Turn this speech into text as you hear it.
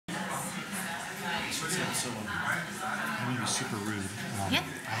I'm going to be super rude. Yeah.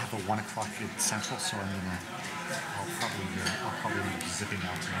 I have a 1 o'clock at Central, so I'll probably be zipping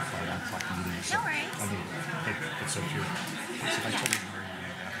out to my 1 o'clock meeting. So No worries. So if I totally ignore you,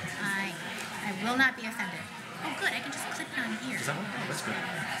 I will not be offended. Oh, good. I can just click on here. does that work? Oh, that's good.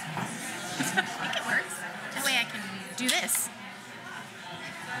 I think it works. That way I can do this.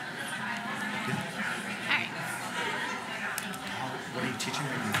 Good. All right. What are you teaching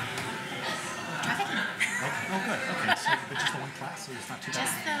right now? Trafficking. Okay. Oh, good. Okay. So, but just the one class, so it's not too bad.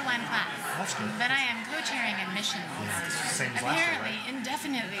 Just the one class. That's good. But I am co-chairing admissions. Yeah, it's the same as last year, Apparently, right?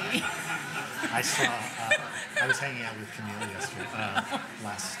 indefinitely. I saw. I was hanging out with Camille yesterday. It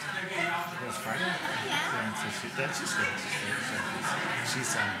was Friday. Yeah. And so she's good.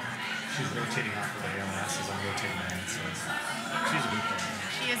 She's rotating off of ALS as I'm rotating in. So she's a good one.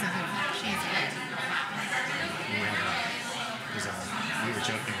 She is a hoot. She is a hoot. We were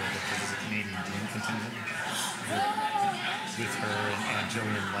joking with it. There was a Canadian Dean contingent with her, and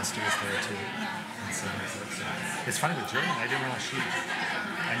Jillian Lester was there too. And so it's funny with Jillian. I didn't realize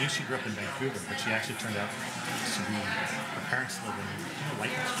I knew she grew up in Vancouver, but she actually turned out to be, her parents live in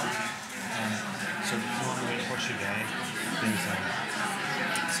Lightning Street. And so on the way to Horseshoe Bay,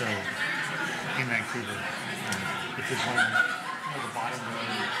 so in Vancouver, if you're going the bottom road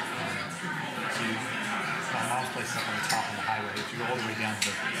to my mom's place is up on the top of the highway. If you go all the way down to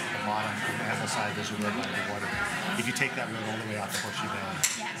the bottom on the other side, there's a road by the water. If you take that road all the way out to Horseshoe Bay,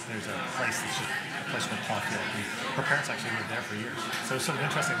 there's a place that's just a place called Caulfield. Her parents actually lived there for years. So it's sort of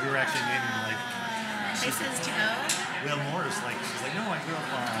interesting. We were actually naming Places to go? Will Moore's she's like, no, I grew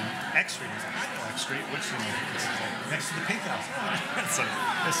up on X Street. I was like, I know X Street. Which, this is like next to the Pink House. So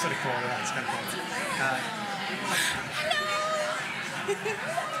it's sort of cool. Yeah, it's kind of cool. Hello!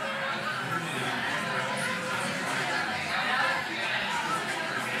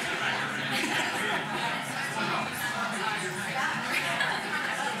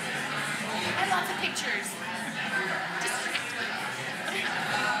 Lots of pictures.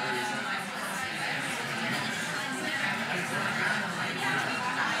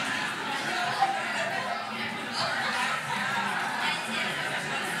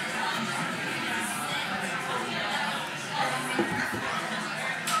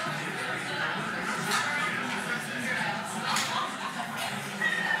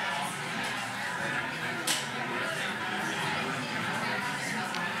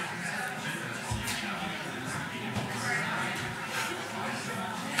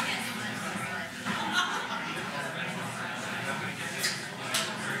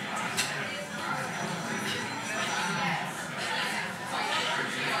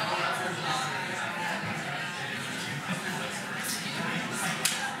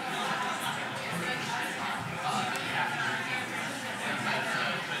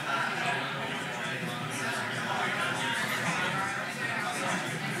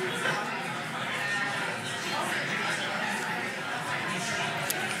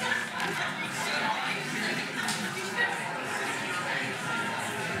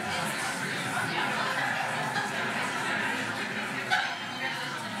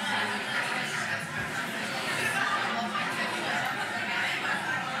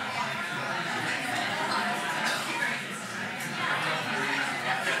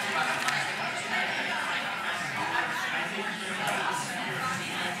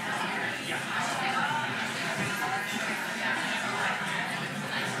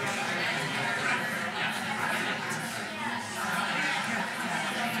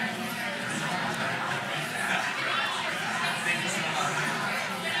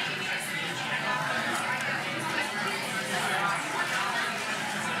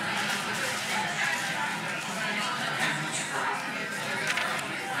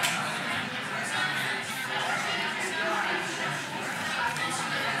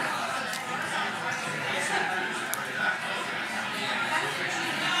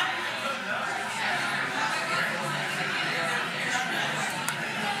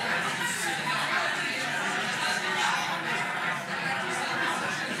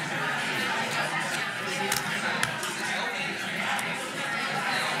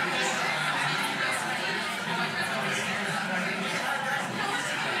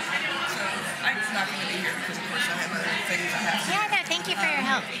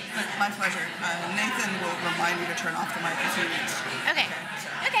 My pleasure. Nathan will remind you to turn off the mic if he needs to. Okay.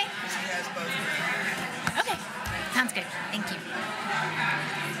 Okay. Because he has both. Okay. Sounds good. Thank you.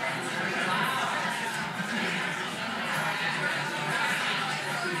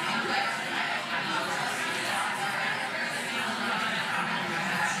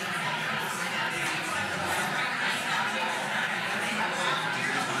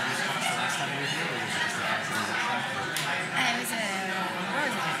 Last time we were here,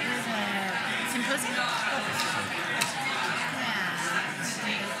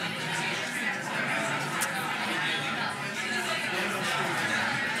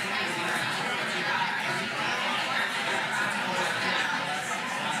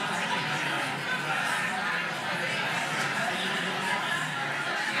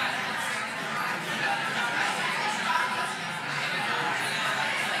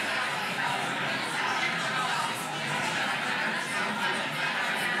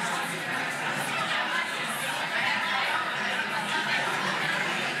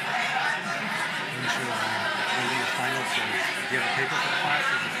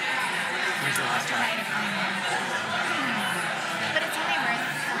 your last to time? write a final. But it's only worth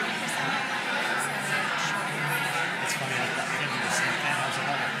 40%. It's funny, I didn't do the same thing. I was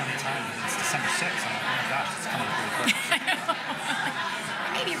about it 20 times, and it's December 6th. I'm like, oh my gosh, it's coming up pretty quick. I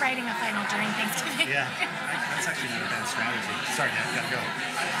may be writing a final during Thanksgiving. Yeah, that's actually not a bad strategy. Sorry, Dad, gotta go.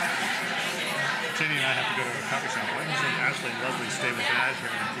 Janie and I have to go to a coffee shop. Why doesn't Ashley and Leslie stay with Dad here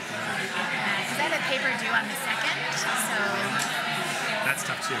and keep them out? Because I have a paper due on the 2nd, so That's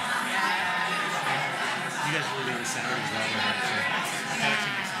tough too. You guys really leave the center as well, right? So, yeah,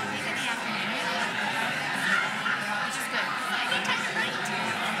 I leave in the afternoon, which is good. I need time to write.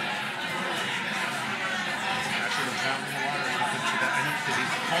 Ashley been traveling a lot, or you been to that? I know because he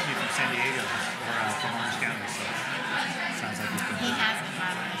called me from San Diego or from Orange County, so sounds like he's been. He has been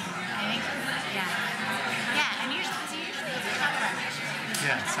traveling. I think, yeah. Yeah, and usually it's a travel rush.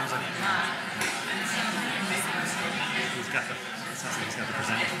 Yeah, it sounds like he's got the. It sounds like he's got the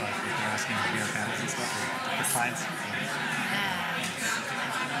presenters class. They're asking him to be our panels and stuff for clients.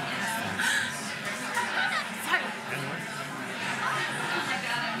 Sorry. Anyway.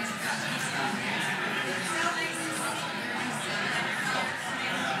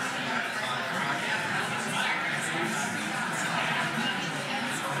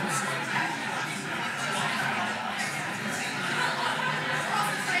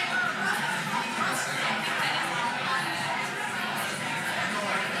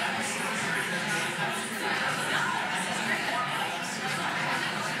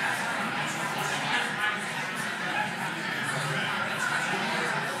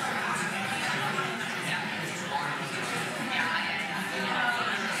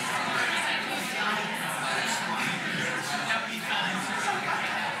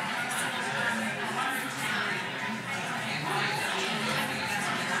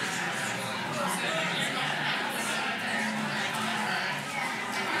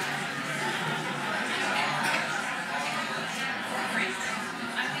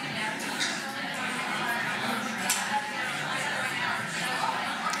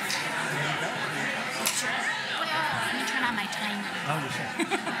 Let me turn on my timer Oh, you should.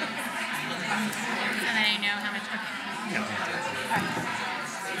 so that I know how much. Okay. Yeah.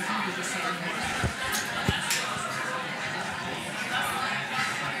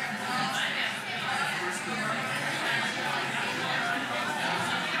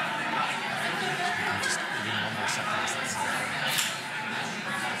 Just give me one more second. That's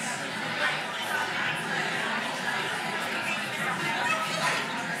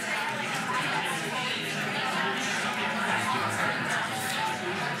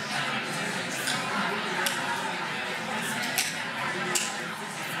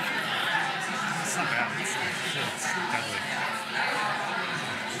It's not bad. It's deadly.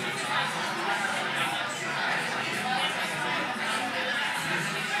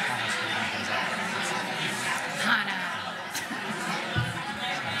 Almost everything goes out. Hana.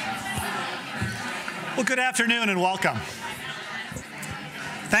 Well, good afternoon and welcome.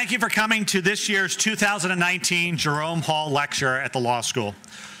 Thank you for coming to this year's 2019 Jerome Hall Lecture at the Law School.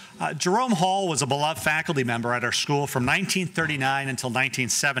 Jerome Hall was a beloved faculty member at our school from 1939 until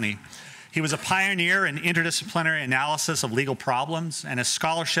 1970. He was a pioneer in interdisciplinary analysis of legal problems, and his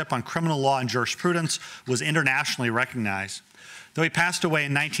scholarship on criminal law and jurisprudence was internationally recognized. Though he passed away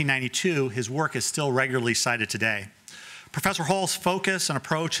in 1992, his work is still regularly cited today. Professor Hall's focus and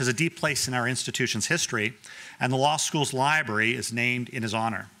approach has a deep place in our institution's history, and the law school's library is named in his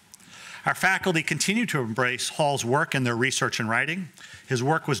honor. Our faculty continue to embrace Hall's work in their research and writing. His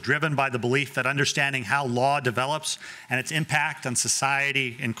work was driven by the belief that understanding how law develops and its impact on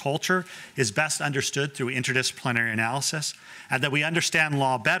society and culture is best understood through interdisciplinary analysis, and that we understand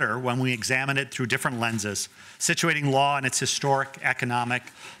law better when we examine it through different lenses, situating law in its historic, economic,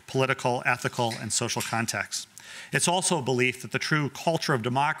 political, ethical, and social context. It's also a belief that the true culture of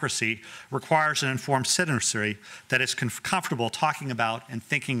democracy requires an informed citizenry that is comfortable talking about and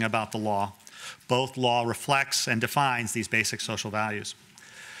thinking about the law. Both law reflects and defines these basic social values.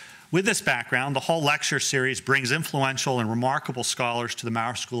 With this background, the Hall Lecture Series brings influential and remarkable scholars to the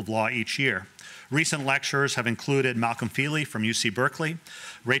Maurer School of Law each year. Recent lecturers have included Malcolm Feely from UC Berkeley,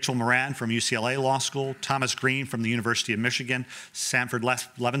 Rachel Moran from UCLA Law School, Thomas Green from the University of Michigan, Sanford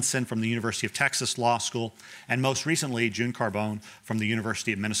Levinson from the University of Texas Law School, and most recently, June Carbone from the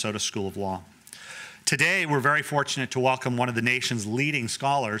University of Minnesota School of Law. Today, we're very fortunate to welcome one of the nation's leading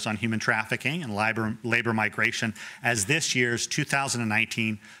scholars on human trafficking and labor migration as this year's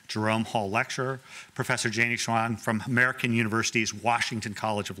 2019 Jerome Hall Lecturer, Professor Janie Chuang from American University's Washington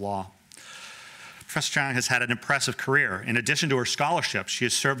College of Law. Professor Chuang has had an impressive career. In addition to her scholarship, she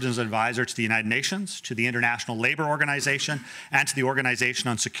has served as an advisor to the United Nations, to the International Labor Organization, and to the Organization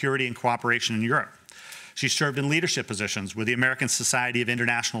on Security and Cooperation in Europe. She served in leadership positions with the American Society of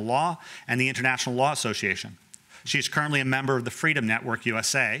International Law and the International Law Association. She is currently a member of the Freedom Network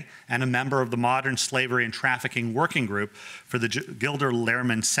USA and a member of the Modern Slavery and Trafficking Working Group for the Gilder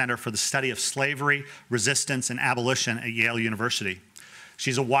Lehrman Center for the Study of Slavery, Resistance, and Abolition at Yale University.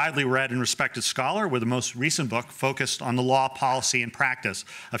 She's a widely read and respected scholar with the most recent book focused on the law, policy, and practice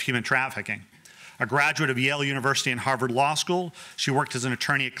of human trafficking. A graduate of Yale University and Harvard Law School, she worked as an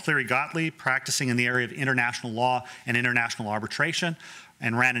attorney at Cleary Gottlieb, practicing in the area of international law and international arbitration,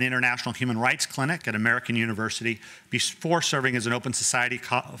 and ran an international human rights clinic at American University before serving as an Open Society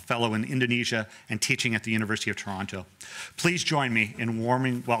Fellow in Indonesia and teaching at the University of Toronto. Please join me in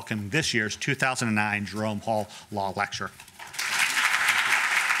warmly welcoming this year's 2009 Jerome Hall Law Lecture.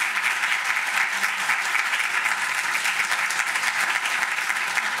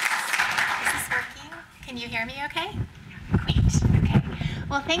 Can you hear me okay? Great, okay.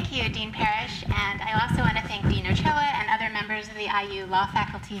 Well, thank you, Dean Parrish, and I also want to thank Dean Ochoa and other members of the IU Law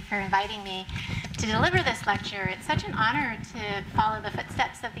faculty for inviting me to deliver this lecture. It's such an honor to follow the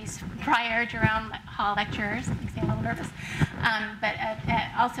footsteps of these prior Jerome Hall lecturers. Makes me a little nervous, but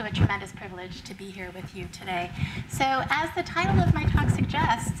also a tremendous privilege to be here with you today. So as the title of my talk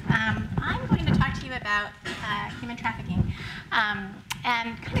suggests, I'm going to talk to you about human trafficking.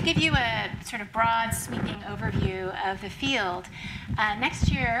 And kind of give you a sort of broad, sweeping overview of the field.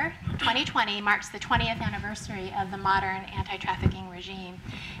 Next year, 2020, marks the 20th anniversary of the modern anti-trafficking regime.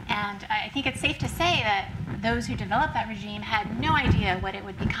 And I think it's safe to say that those who developed that regime had no idea what it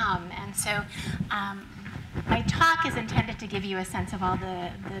would become. And so my talk is intended to give you a sense of all the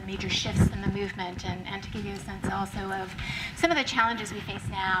major shifts in the movement and to give you a sense also of some of the challenges we face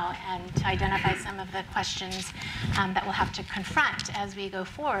now and to identify some of the questions that we'll have to confront as we go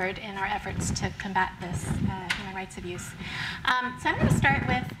forward in our efforts to combat this human rights abuse. So I'm going to start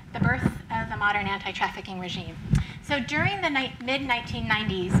with the birth of the modern anti-trafficking regime. So during the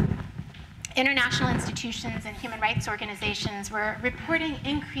mid-1990s, international institutions and human rights organizations were reporting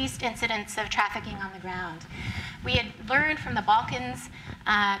increased incidents of trafficking on the ground. We had learned from the Balkans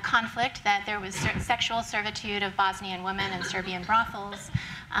conflict that there was sexual servitude of Bosnian women in Serbian brothels.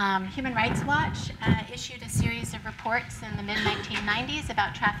 Human Rights Watch issued a series of reports in the mid-1990s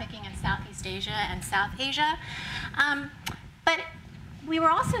about trafficking in Southeast Asia and South Asia. But we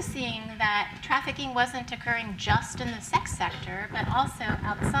were also seeing that trafficking wasn't occurring just in the sex sector, but also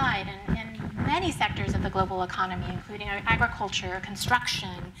outside and in many sectors of the global economy, including agriculture,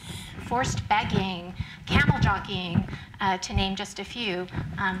 construction, forced begging, camel jockeying, to name just a few.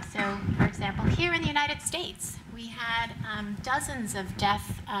 So, for example, here in the United States, we had dozens of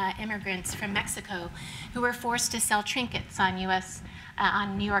deaf immigrants from Mexico who were forced to sell trinkets on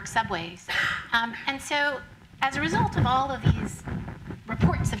New York subways. And so, as a result of all of these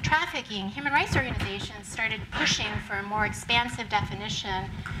reports of trafficking, human rights organizations started pushing for a more expansive definition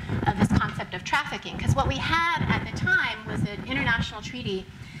of this concept of trafficking. Because what we had at the time was an international treaty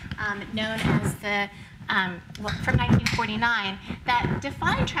known as the, from 1949, that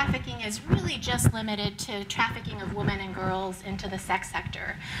defined trafficking as really just limited to trafficking of women and girls into the sex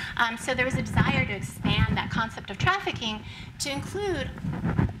sector. So there was a desire to expand that concept of trafficking to include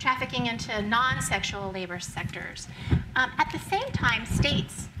trafficking into non-sexual labor sectors. At the same time,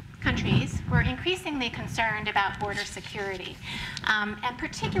 countries were increasingly concerned about border security, and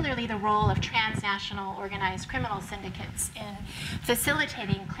particularly the role of transnational organized criminal syndicates in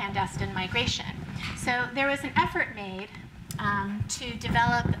facilitating clandestine migration. So there was an effort made to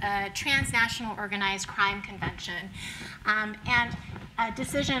develop a transnational organized crime convention, and a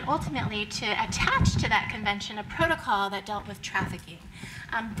decision ultimately to attach to that convention a protocol that dealt with trafficking.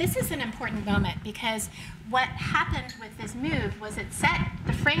 This is an important moment because what happened with this move was it set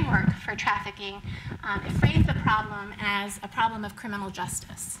the framework for trafficking. It framed the problem as a problem of criminal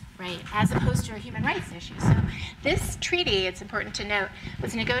justice, right, as opposed to a human rights issue. So this treaty, it's important to note,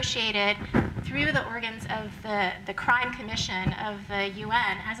 was negotiated through the organs of the Crime Commission of the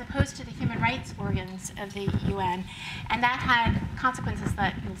UN as opposed to the human rights organs of the UN. And that had consequences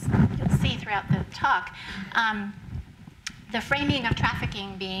that you'll see throughout the talk. The framing of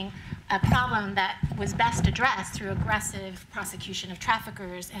trafficking being a problem that was best addressed through aggressive prosecution of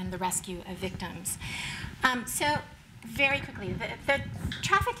traffickers and the rescue of victims. So very quickly, the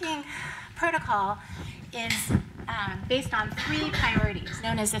trafficking protocol is based on 3 priorities,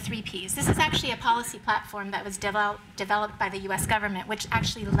 known as the 3 Ps. This is actually a policy platform that was developed by the US government, which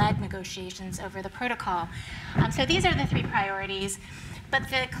actually led negotiations over the protocol. So these are the 3 priorities. but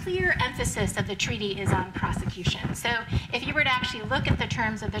the clear emphasis of the treaty is on prosecution. So if you were to actually look at the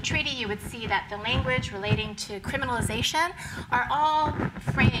terms of the treaty, you would see that the language relating to criminalization are all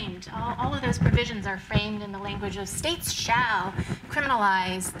framed, all of those provisions are framed in the language of states shall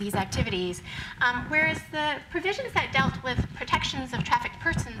criminalize these activities, whereas the provisions that dealt with protections of trafficked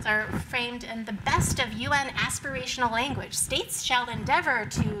persons are framed in the best of UN aspirational language. States shall endeavor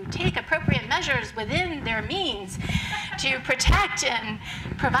to take appropriate measures within their means to protect and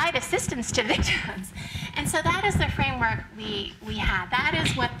provide assistance to victims. And so that is the framework we had. That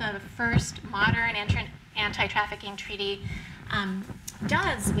is what the first modern anti-trafficking treaty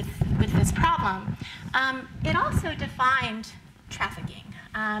does with this problem. It also defined trafficking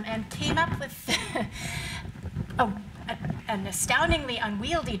and came up with an astoundingly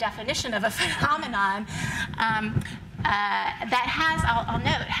unwieldy definition of a phenomenon that has, I'll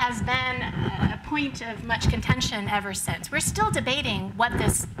note, has been a point of much contention ever since. We're still debating what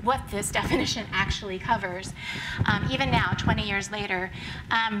this definition actually covers, even now, 20 years later.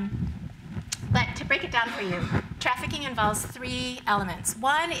 But to break it down for you, trafficking involves 3 elements.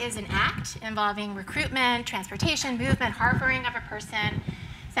 One is an act involving recruitment, transportation, movement, harboring of a person.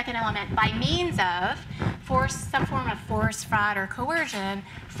 Second element, by means of force, some form of force, fraud, or coercion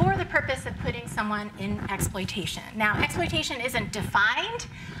for the purpose of putting someone in exploitation. Now, exploitation isn't defined,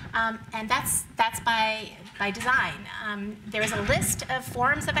 and that's by design. There is a list of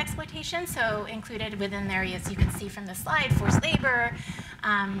forms of exploitation, so included within there, as you can see from the slide, forced labor,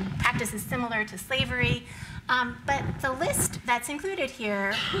 practices similar to slavery. But the list that's included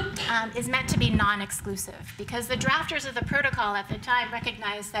here is meant to be non-exclusive, because the drafters of the protocol at the time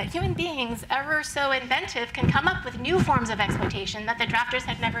recognized that human beings, ever so inventive, can come up with new forms of exploitation that the drafters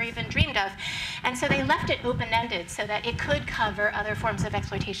had never even dreamed of. And so they left it open-ended so that it could cover other forms of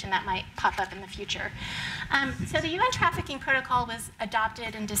exploitation that might pop up in the future. So the UN Trafficking Protocol was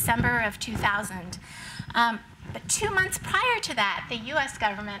adopted in December of 2000. But 2 months prior to that, the US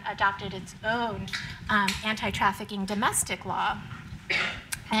government adopted its own anti-trafficking domestic law.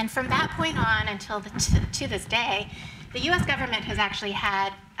 And from that point on until to this day, the US government has actually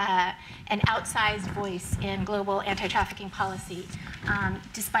had an outsized voice in global anti-trafficking policy.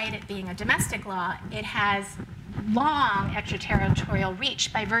 Despite it being a domestic law, it has long extraterritorial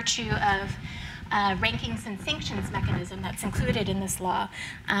reach by virtue of rankings and sanctions mechanism that's included in this law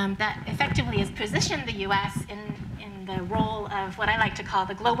that effectively has positioned the US in the role of what I like to call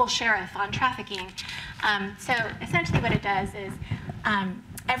the global sheriff on trafficking. So essentially what it does is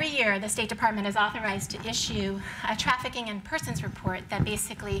every year the State Department is authorized to issue a trafficking in persons report that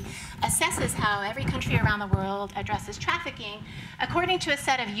basically assesses how every country around the world addresses trafficking according to a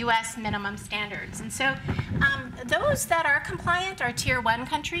set of US minimum standards. And so those that are compliant are tier 1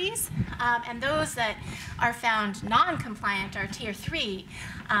 countries, and those that are found non-compliant are tier 3,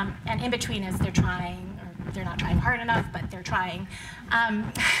 and in between is they're trying, or they're not trying hard enough, but they're trying.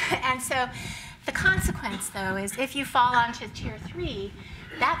 And so the consequence, though, is if you fall onto tier 3,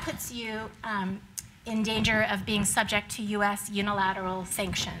 that puts you in danger of being subject to US unilateral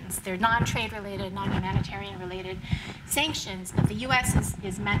sanctions. They're non-trade related, non-humanitarian related sanctions, but the US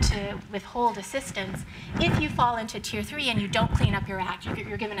is meant to withhold assistance if you fall into tier 3 and you don't clean up your act.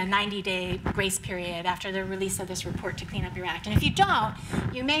 You're given a 90-day grace period after the release of this report to clean up your act. And if you don't,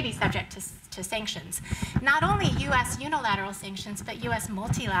 you may be subject to sanctions. Not only US unilateral sanctions, but US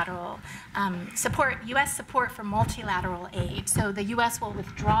multilateral support, US support for multilateral aid. So the US will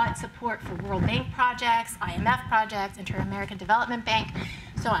withdraw its support for World Bank projects, IMF projects, Inter-American Development Bank,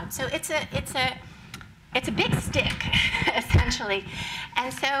 so on. So it's a big stick, essentially.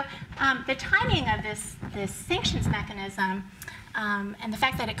 And so the timing of this sanctions mechanism and the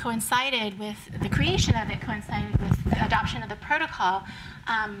fact that it coincided with, the creation of it coincided with the adoption of the protocol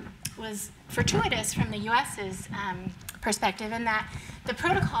was fortuitous from the US's perspective, in that the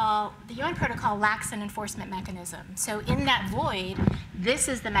UN protocol lacks an enforcement mechanism. So in that void, this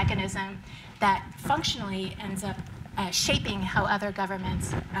is the mechanism that functionally ends up shaping how other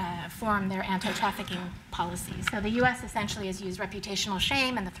governments form their anti-trafficking policies. So the US essentially has used reputational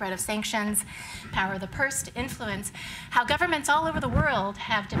shame and the threat of sanctions, power of the purse to influence how governments all over the world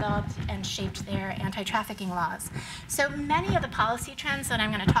have developed and shaped their anti-trafficking laws. So many of the policy trends that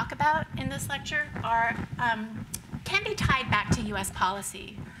I'm going to talk about in this lecture can be tied back to US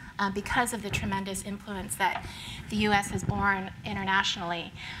policy because of the tremendous influence that the US has borne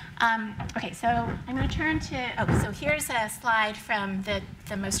internationally. Okay, so I'm going to turn to, so here's a slide from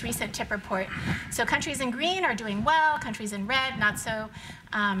the most recent TIP report. So countries in green are doing well, countries in red not so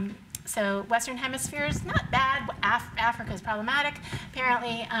So Western Hemisphere is not bad. Africa is problematic,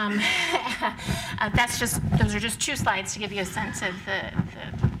 apparently. Those are just 2 slides to give you a sense of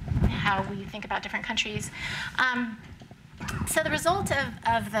how we think about different countries. So the result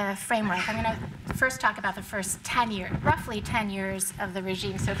of the framework, I'm going to first talk about the first 10 years, roughly 10 years of the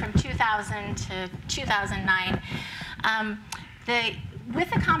regime, so from 2000 to 2009. With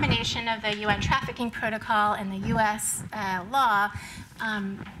the combination of the UN Trafficking Protocol and the US law,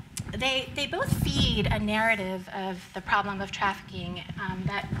 they both feed a narrative of the problem of trafficking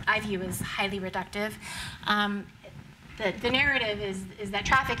that I view as highly reductive. The narrative is that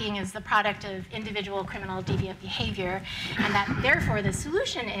trafficking is the product of individual criminal deviant behavior, and that therefore the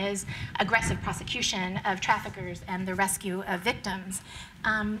solution is aggressive prosecution of traffickers and the rescue of victims.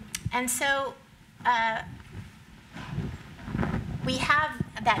 And so we have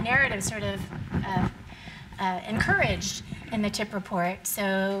that narrative sort of encouraged in the TIP report.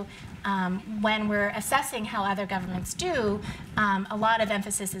 So when we're assessing how other governments do, a lot of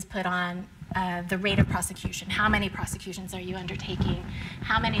emphasis is put on the rate of prosecution. How many prosecutions are you undertaking?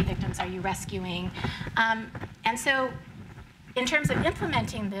 How many victims are you rescuing? And so in terms of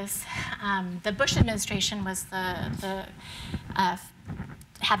implementing this, the Bush administration was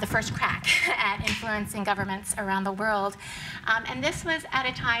had the first crack at influencing governments around the world. And this was at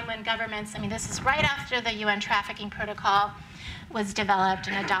a time when governments, this is right after the UN Trafficking Protocol was developed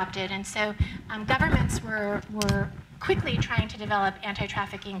and adopted. And so governments were quickly trying to develop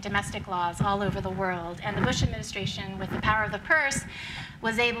anti-trafficking domestic laws all over the world. And the Bush administration, with the power of the purse,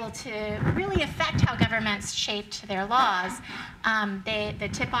 was able to really affect how governments shaped their laws. The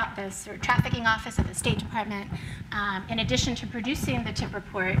TIP office, or trafficking office at the State Department, in addition to producing the TIP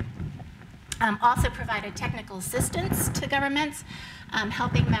report, also provided technical assistance to governments,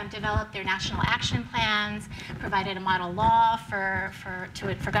 helping them develop their national action plans, provided a model law for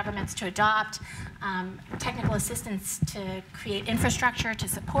governments to adopt, technical assistance to create infrastructure to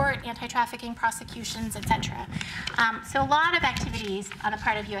support anti-trafficking prosecutions, et cetera. So a lot of activities on the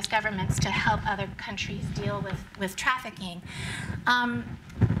part of US governments to help other countries deal with trafficking.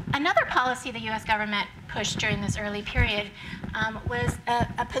 Another policy the US government pushed during this early period was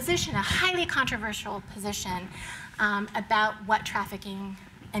a position, a highly controversial position about what trafficking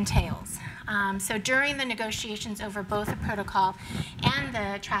entails. So during the negotiations over both the protocol and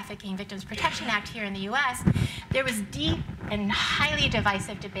the Trafficking Victims Protection Act here in the US, there was deep and highly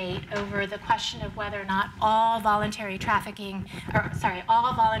divisive debate over the question of whether or not all voluntary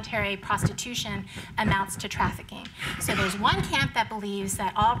all voluntary prostitution amounts to trafficking. So there's one camp that believes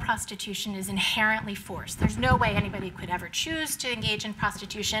that all prostitution is inherently forced. There's no way anybody could ever choose to engage in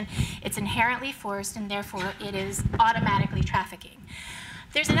prostitution. It's inherently forced, and therefore it is automatically trafficking.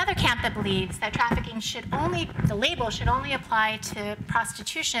 There's another camp that believes that trafficking the label should only apply to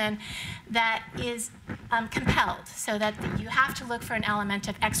prostitution that is compelled, so that you have to look for an element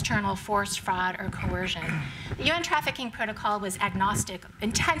of external force, fraud, or coercion. The UN Trafficking Protocol was agnostic,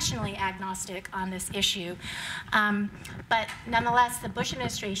 intentionally agnostic on this issue. But nonetheless, the Bush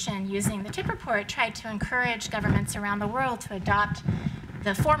administration, using the TIP report, tried to encourage governments around the world to adopt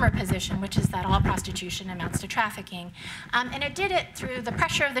the former position, which is that all prostitution amounts to trafficking. And it did it through the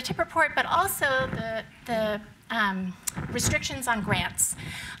pressure of the TIP report, but also the restrictions on grants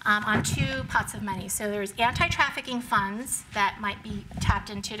on 2 pots of money. So there's anti-trafficking funds that might be tapped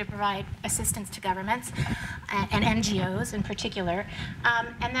into to provide assistance to governments and NGOs in particular.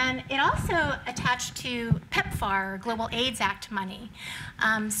 And then it also attached to PEPFAR, or Global AIDS Act money,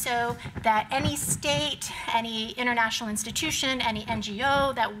 so that any state, any international institution, any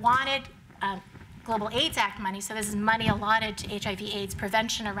NGO that wanted Global AIDS Act money, so this is money allotted to HIV/AIDS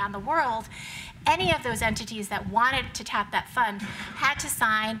prevention around the world, any of those entities that wanted to tap that fund had to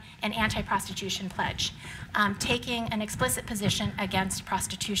sign an anti-prostitution pledge, taking an explicit position against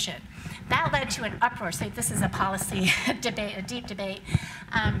prostitution. That led to an uproar. So this is a policy debate, a deep debate,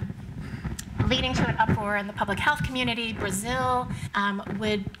 leading to an uproar in the public health community. Brazil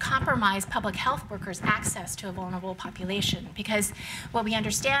would compromise public health workers' access to a vulnerable population, because what we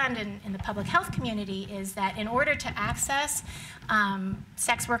understand in the public health community is that in order to access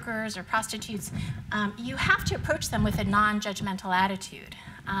sex workers or prostitutes, you have to approach them with a non-judgmental attitude.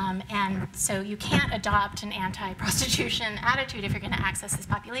 And so you can't adopt an anti-prostitution attitude if you're going to access this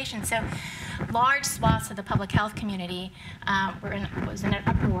population. So large swaths of the public health community was in an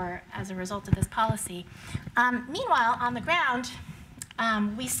uproar as a result of this policy. Meanwhile, on the ground,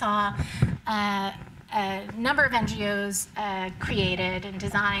 we saw a number of NGOs created and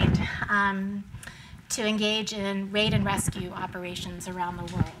designed to engage in raid and rescue operations around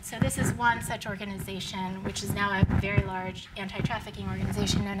the world. So this is one such organization, which is now a very large anti-trafficking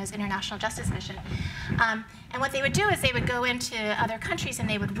organization known as International Justice Mission. And what they would do is they would go into other countries and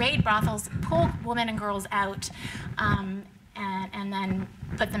they would raid brothels, pull women and girls out, and then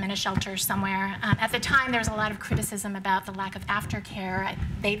put them in a shelter somewhere. At the time, there was a lot of criticism about the lack of aftercare.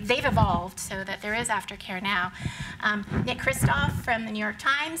 They've evolved so that there is aftercare now. Nick Kristof from the New York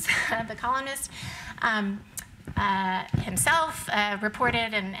Times, the columnist, himself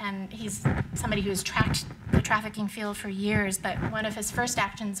reported, and he's somebody who's tracked the trafficking field for years, but one of his first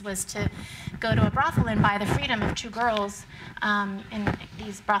actions was to go to a brothel and buy the freedom of 2 girls in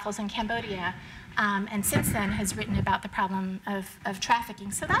these brothels in Cambodia. And since then has written about the problem of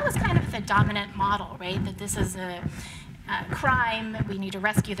trafficking. So that was kind of the dominant model, right? That this is a crime, we need to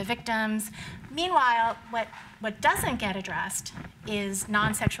rescue the victims. Meanwhile, what doesn't get addressed is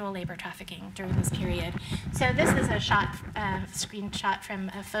non-sexual labor trafficking during this period. So this is a screenshot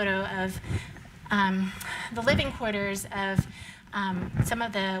from a photo of the living quarters of some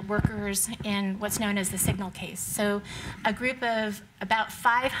of the workers in what's known as the Signal case. So a group of about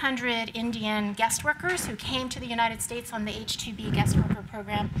 500 Indian guest workers who came to the United States on the H-2B guest worker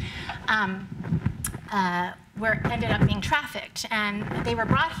program ended up being trafficked. And they were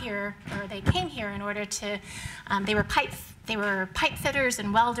brought here, or they came here in order to, they were pipe fitters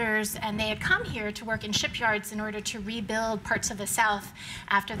and welders, and they had come here to work in shipyards in order to rebuild parts of the South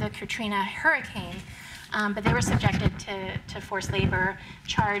after the Katrina hurricane. But they were subjected to forced labor,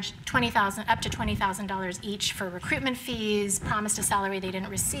 charged up to $20,000 each for recruitment fees, promised a salary they didn't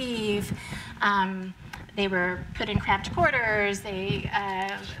receive. They were put in cramped quarters.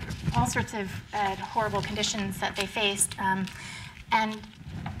 All sorts of horrible conditions that they faced.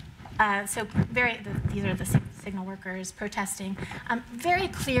 So these are the Signal workers protesting. Very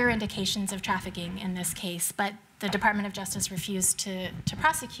clear indications of trafficking in this case, but the Department of Justice refused to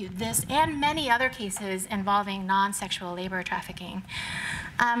prosecute this and many other cases involving non-sexual labor trafficking.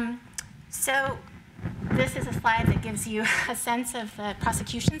 So this is a slide that gives you a sense of the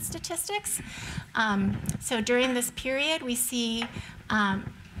prosecution statistics. So during this period, we see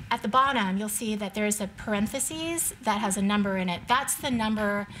at the bottom, you'll see that there's a parentheses that has a number in it. That's the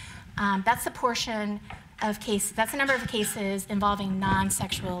number, that's the portion of cases, that's the number of cases involving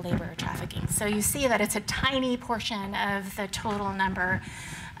non-sexual labor trafficking. So you see that it's a tiny portion of the total number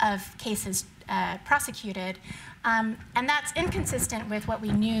of cases prosecuted. And that's inconsistent with what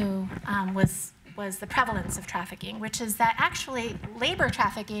we knew was the prevalence of trafficking, which is that actually labor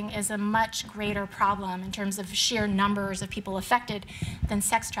trafficking is a much greater problem in terms of sheer numbers of people affected than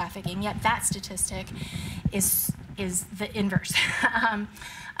sex trafficking, yet that statistic is the inverse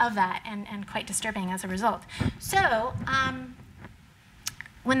of that, and quite disturbing as a result. So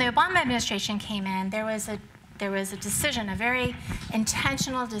when the Obama administration came in, there was a decision, a very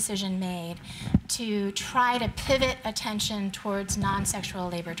intentional decision made to try to pivot attention towards non-sexual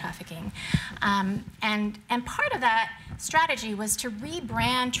labor trafficking. And part of that strategy was to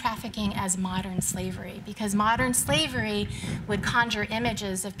rebrand trafficking as modern slavery, because modern slavery would conjure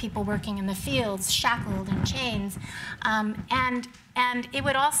images of people working in the fields, shackled in chains, and it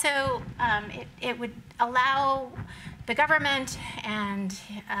would also, it would allow the government and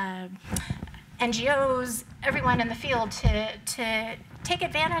NGOs, everyone in the field to take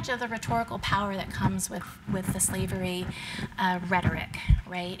advantage of the rhetorical power that comes with the slavery rhetoric,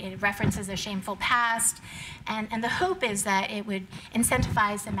 right? It references a shameful past, and the hope is that it would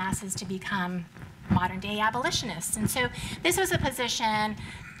incentivize the masses to become modern-day abolitionists. And so this was a position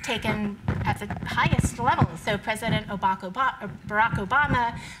taken at the highest level. So President Barack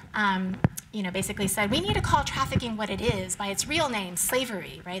Obama basically said, we need to call trafficking what it is by its real name,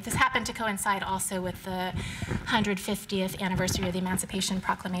 slavery, right? This happened to coincide also with the 150th anniversary of the Emancipation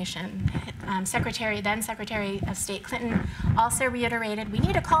Proclamation. Then Secretary of State Clinton also reiterated, we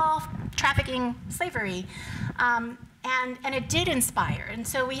need to call trafficking slavery. And it did inspire. And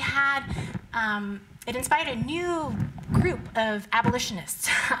so we had, it inspired a new group of abolitionists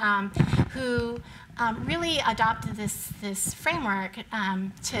who really adopted this framework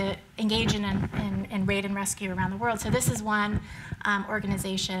to engage in raid and rescue around the world. So this is one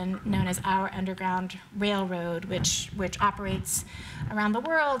organization known as Our Underground Railroad, which operates around the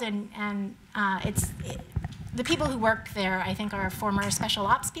world, and the people who work there, I think, are former special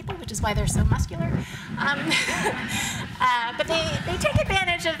ops people, which is why they're so muscular. But they take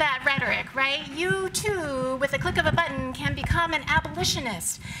advantage of that rhetoric, right? You too, with a click of a button, can become an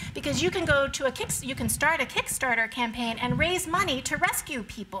abolitionist, because you can go to you can start a Kickstarter campaign and raise money to rescue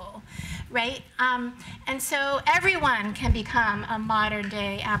people, right? And so everyone can become a modern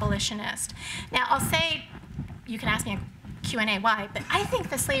day abolitionist. Now, I'll say, you can ask me a Q&A why, but I think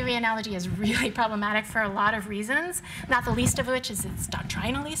the slavery analogy is really problematic for a lot of reasons, not the least of which is it's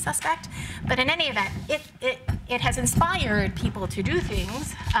doctrinally suspect. But in any event, it has inspired people to do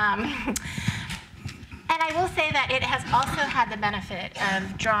things. And I will say that it has also had the benefit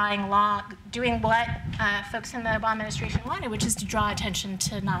of doing what folks in the Obama administration wanted, which is to draw attention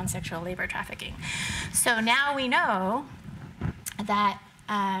to non-sexual labor trafficking. So now we know that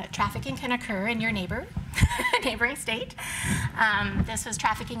trafficking can occur in your neighboring state. This was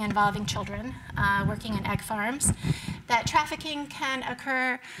trafficking involving children working in egg farms. That trafficking can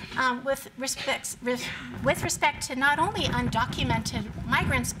occur with respect to not only undocumented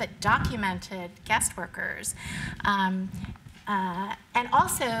migrants, but documented guest workers. And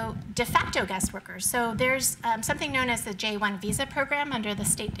also de facto guest workers. So there's something known as the J-1 visa program under the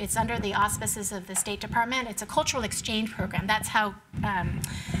state. It's under the auspices of the State Department. It's a cultural exchange program. That's how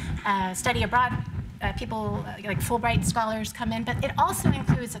study abroad people like Fulbright scholars come in, but it also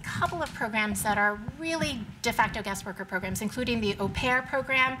includes a couple of programs that are really de facto guest worker programs, including the au pair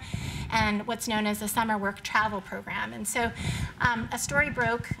program and what's known as the summer work travel program. And so a story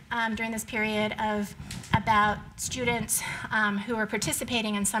broke during this period about students who were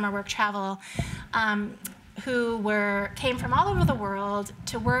participating in summer work travel who came from all over the world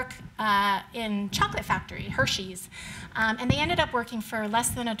to work in chocolate factory, Hershey's. And they ended up working for less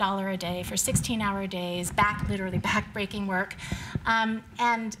than $1 a day for 16-hour days, literally back-breaking work.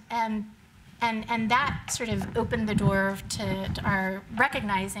 And that sort of opened the door to our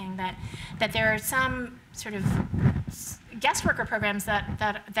recognizing that there are some sort of guest worker programs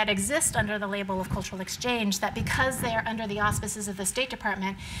that exist under the label of cultural exchange, that because they are under the auspices of the State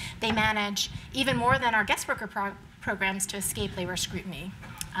Department, they manage even more than our guest worker programs to escape labor scrutiny.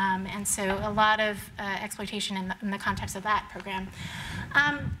 And so a lot of exploitation in the context of that program.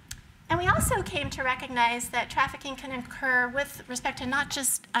 And we also came to recognize that trafficking can occur with respect to not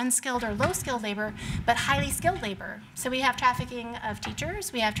just unskilled or low-skilled labor, but highly skilled labor. So we have trafficking of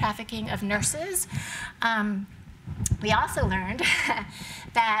teachers, we have trafficking of nurses. We also learned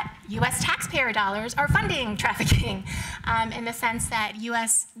that US taxpayer dollars are funding trafficking in the sense that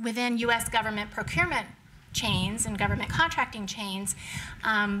within US government procurement chains and government contracting chains,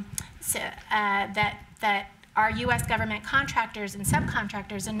 that our US government contractors and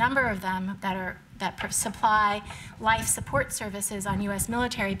subcontractors, a number of them that supply life support services on US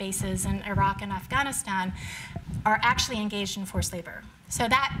military bases in Iraq and Afghanistan, are actually engaged in forced labor. So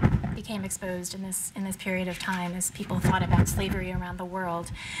that became exposed in this period of time as people thought about slavery around the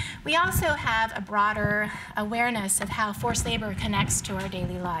world. We also have a broader awareness of how forced labor connects to our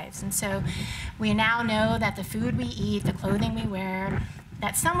daily lives. And so we now know that the food we eat, the clothing we wear,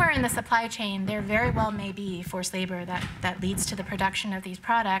 that somewhere in the supply chain there very well may be forced labor that leads to the production of these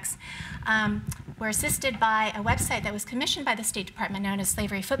products. We're assisted by a website that was commissioned by the State Department known as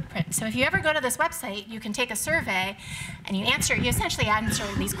Slavery Footprint. So if you ever go to this website, you can take a survey and you essentially answer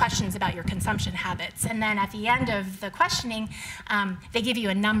these questions about your consumption habits. And then at the end of the questioning, they give you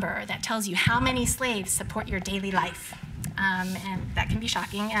a number that tells you how many slaves support your daily life. And that can be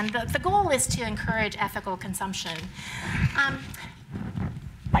shocking. And the goal is to encourage ethical consumption.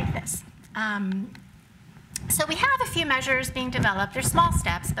 Like this. So we have a few measures being developed. They're small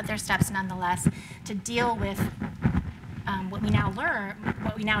steps, but they're steps nonetheless to deal with what we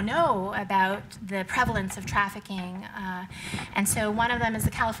now know about the prevalence of trafficking. And so one of them is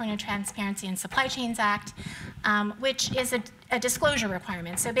the California Transparency in Supply Chains Act, which is a disclosure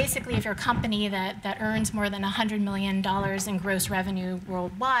requirement. So basically, if you're a company that earns more than $100 million in gross revenue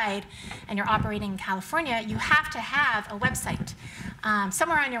worldwide, and you're operating in California, you have to have a website.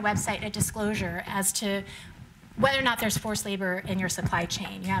 Somewhere on your website, a disclosure as to whether or not there's forced labor in your supply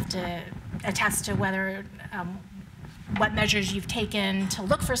chain. You have to attest to whether what measures you've taken to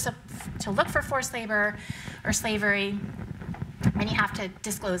look for forced labor or slavery, and you have to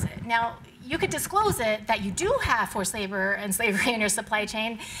disclose it. Now, you could disclose it that you do have forced labor and slavery in your supply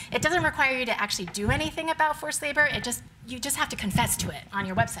chain. It doesn't require you to actually do anything about forced labor. You just have to confess to it on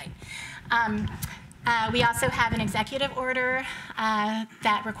your website. We also have an executive order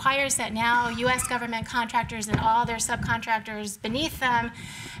that requires that now US government contractors and all their subcontractors beneath them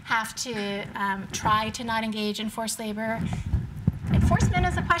have to try to not engage in forced labor. Enforcement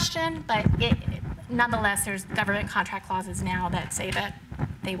is a question, but nonetheless, there's government contract clauses now that say that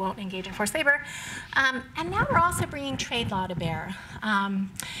they won't engage in forced labor. And now we're also bringing trade law to bear.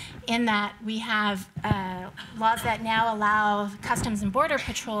 in that we have laws that now allow Customs and Border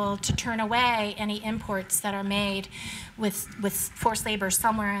Patrol to turn away any imports that are made with forced labor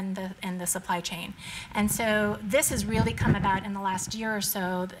somewhere in the supply chain. And so this has really come about in the last year or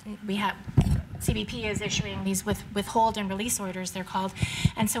so. We have CBP is issuing these withhold and release orders, they're called.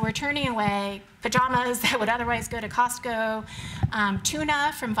 And so we're turning away pajamas that would otherwise go to Costco,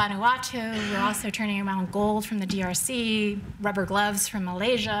 tuna from Vanuatu. We're also turning around gold from the DRC, rubber gloves from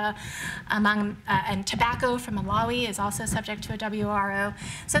Malaysia, and tobacco from Malawi is also subject to a WRO.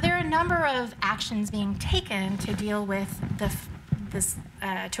 So there are a number of actions being taken to deal with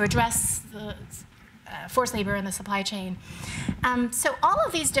to address the forced labor in the supply chain. So all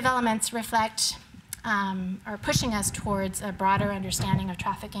of these developments reflect are pushing us towards a broader understanding of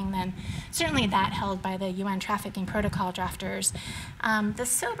trafficking than certainly that held by the UN Trafficking Protocol drafters. The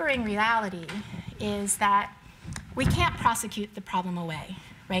sobering reality is that we can't prosecute the problem away,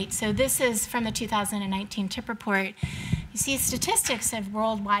 right? So this is from the 2019 TIP report. You see statistics of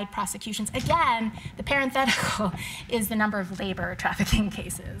worldwide prosecutions. Again, the parenthetical is the number of labor trafficking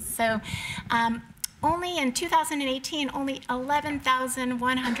cases. So only in 2018, only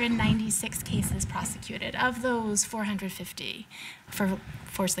 11,196 cases prosecuted. Of those, 450 for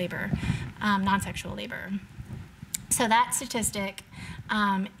forced labor, non-sexual labor. So that statistic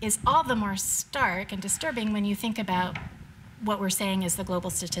is all the more stark and disturbing when you think about what we're saying is the global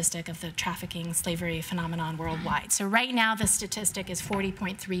statistic of the trafficking slavery phenomenon worldwide. So right now, the statistic is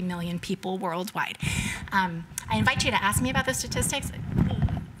 40.3 million people worldwide. I invite you to ask me about the statistics.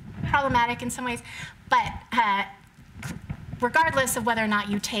 Problematic in some ways, but regardless of whether or not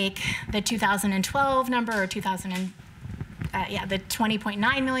you take the 2012 number or the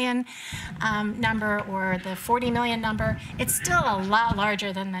 20.9 million number or the 40 million number, it's still a lot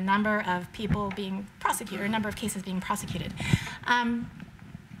larger than the number of people being prosecuted, or number of cases being prosecuted.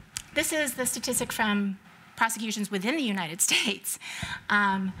 This is the statistic from prosecutions within the United States.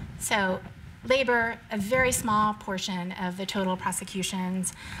 So labor, a very small portion of the total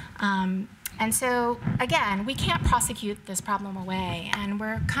prosecutions. And so, again, we can't prosecute this problem away. And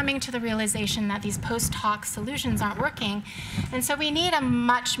we're coming to the realization that these post hoc solutions aren't working. And so we need a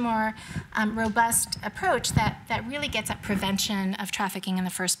much more robust approach that really gets at prevention of trafficking in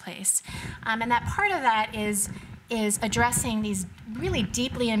the first place. And that part of that is addressing these really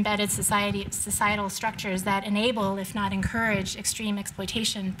deeply embedded societal structures that enable, if not encourage, extreme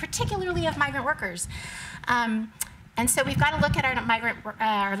exploitation, particularly of migrant workers. And so we've got to look at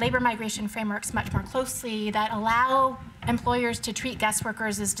our labor migration frameworks much more closely that allow employers to treat guest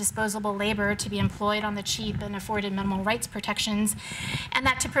workers as disposable labor to be employed on the cheap and afforded minimal rights protections. And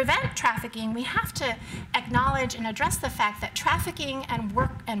that to prevent trafficking, we have to acknowledge and address the fact that trafficking and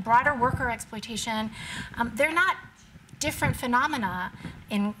broader worker exploitation, they're not different phenomena.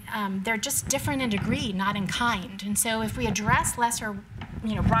 They're just different in degree, not in kind. And so if we address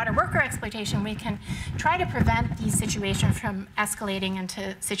broader worker exploitation, we can try to prevent these situations from escalating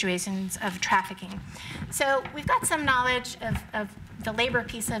into situations of trafficking. So we've got some knowledge of the labor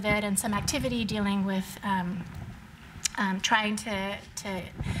piece of it and some activity dealing with trying to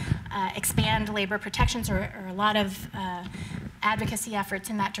expand labor protections or a lot of advocacy efforts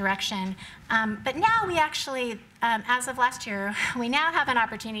in that direction. But now we actually, as of last year, we now have an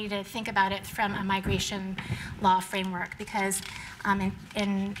opportunity to think about it from a migration law framework because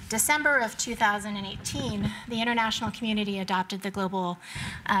in December of 2018, the international community adopted the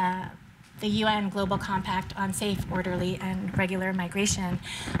UN Global Compact on Safe, Orderly, and Regular Migration.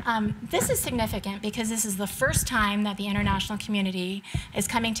 This is significant because this is the first time that the international community is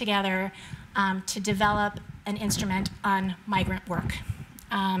coming together to develop an instrument on migrant work.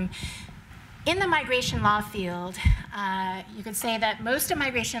 In the migration law field, you could say that most of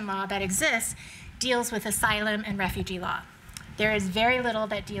migration law that exists deals with asylum and refugee law. There is very little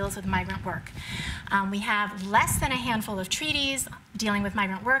that deals with migrant work. We have less than a handful of treaties dealing with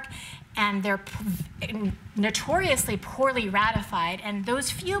migrant work, and they're notoriously poorly ratified. And those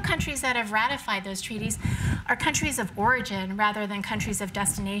few countries that have ratified those treaties are countries of origin rather than countries of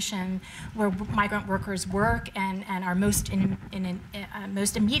destination where migrant workers work and are most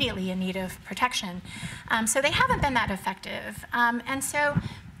immediately in need of protection. So they haven't been that effective. And so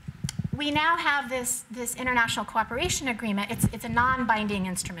we now have this international cooperation agreement. It's a non-binding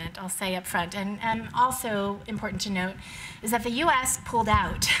instrument, I'll say up front. And also important to note is that the US pulled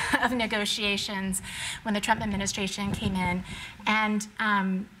out of negotiations when the Trump administration came in and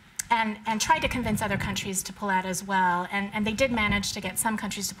tried to convince other countries to pull out as well. And they did manage to get some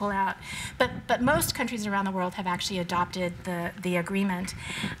countries to pull out. But most countries around the world have actually adopted the agreement.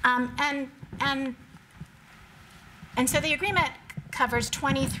 And so the agreement covers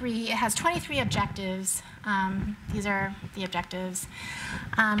 23, it has 23 objectives. These are the objectives.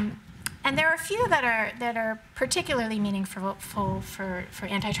 And there are a few that are particularly meaningful for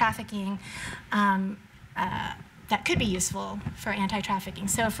anti-trafficking, that could be useful for anti-trafficking.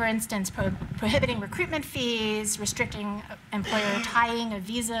 So for instance, prohibiting recruitment fees, restricting employer tying of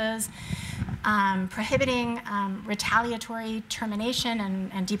visas, prohibiting retaliatory termination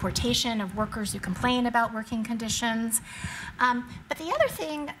and deportation of workers who complain about working conditions. But the other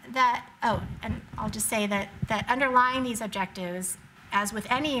thing that, and I'll just say that underlying these objectives, as with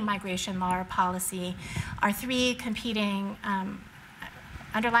any migration law or policy, are three competing,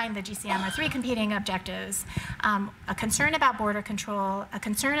 underlying the GCM are three competing objectives: a concern about border control, a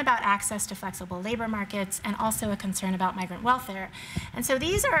concern about access to flexible labor markets, and also a concern about migrant welfare. And so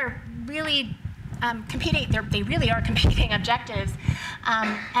these are really competing, they really are competing objectives.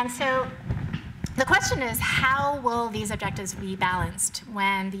 And so the question is, how will these objectives be balanced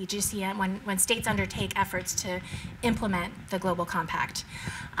when the GCM, when states undertake efforts to implement the Global Compact?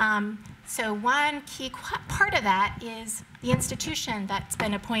 So one key part of that is the institution that's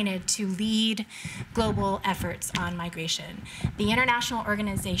been appointed to lead global efforts on migration, the International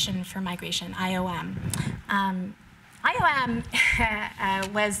Organization for Migration, IOM. IOM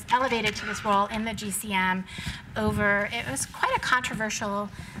was elevated to this role in the GCM it was quite a controversial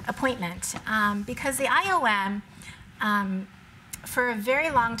appointment because the IOM, for a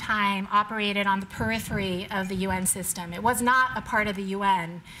very long time, operated on the periphery of the UN system. It was not a part of the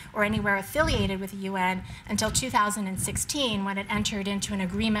UN or anywhere affiliated with the UN until 2016, when it entered into an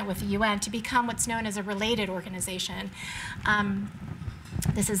agreement with the UN to become what's known as a related organization.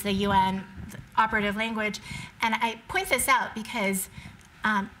 This is the UN operative language. And I point this out because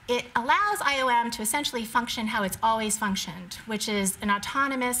it allows IOM to essentially function how it's always functioned, which is an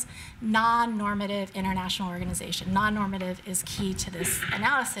autonomous, non-normative international organization. Non-normative is key to this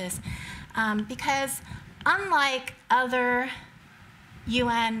analysis because unlike other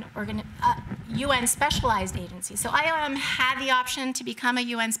UN specialized agencies, so IOM had the option to become a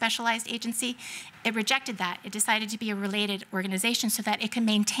UN specialized agency. It rejected that. It decided to be a related organization so that it can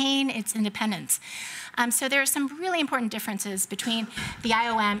maintain its independence. So there are some really important differences between the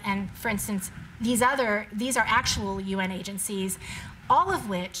IOM and, for instance, these are actual UN agencies, all of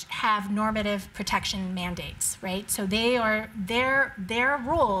which have normative protection mandates, right? So their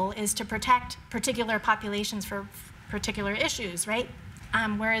role is to protect particular populations for particular issues, right?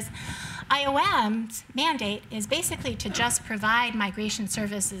 Whereas IOM's mandate is basically to just provide migration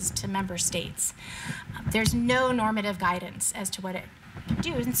services to member states. There's no normative guidance as to what it can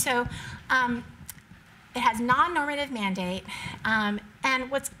do. And so it has non-normative mandate.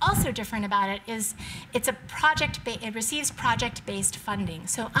 And what's also different about it is it receives project-based funding.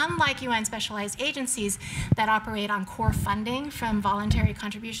 So unlike UN specialized agencies that operate on core funding from voluntary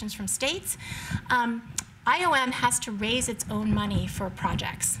contributions from states, IOM has to raise its own money for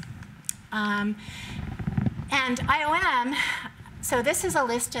projects. And IOM, so this is a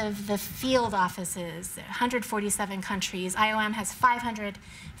list of the field offices, 147 countries. IOM has 500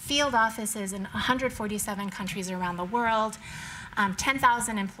 field offices in 147 countries around the world,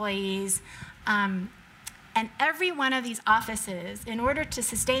 10,000 employees. And every one of these offices, in order to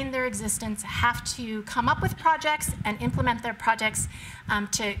sustain their existence, have to come up with projects and implement their projects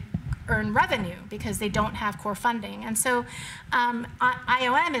to earn revenue because they don't have core funding. And so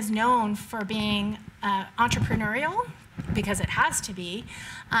IOM is known for being entrepreneurial because it has to be.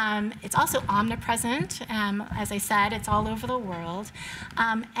 It's also omnipresent. As I said, it's all over the world.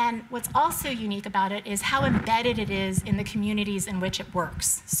 And what's also unique about it is how embedded it is in the communities in which it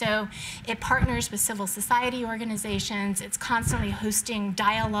works. So it partners with civil society organizations. It's constantly hosting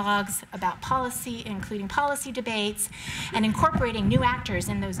dialogues about policy, including policy debates, and incorporating new actors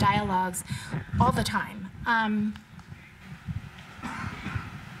in those dialogues all the time.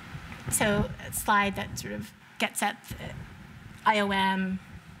 So a slide that sort of gets at IOM,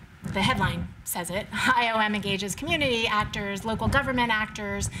 the headline says it. IOM engages community actors, local government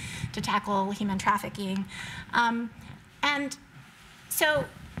actors to tackle human trafficking. And so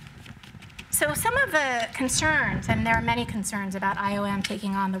some of the concerns, and there are many concerns about IOM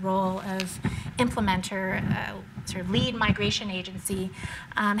taking on the role of implementer, sort of lead migration agency,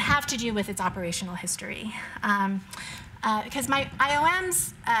 have to do with its operational history. Because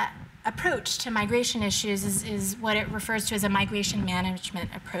IOM's approach to migration issues is what it refers to as a migration management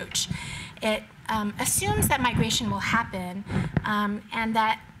approach. It assumes that migration will happen and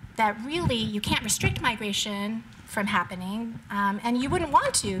that really you can't restrict migration from happening, and you wouldn't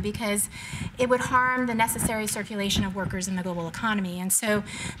want to because it would harm the necessary circulation of workers in the global economy. And so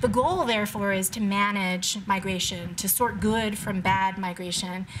the goal, therefore, is to manage migration, to sort good from bad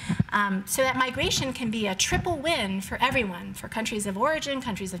migration, so that migration can be a triple win for everyone, for countries of origin,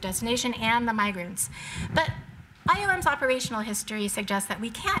 countries of destination, and the migrants. But IOM's operational history suggests that we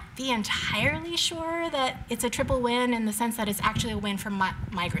can't be entirely sure that it's a triple win in the sense that it's actually a win for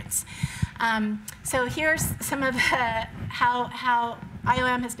migrants. So here's some of how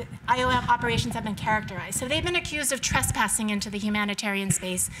IOM operations have been characterized. So they've been accused of trespassing into the humanitarian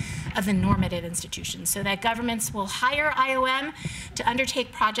space of the normative institutions, so that governments will hire IOM to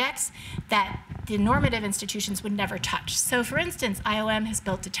undertake projects that the normative institutions would never touch. So for instance, IOM has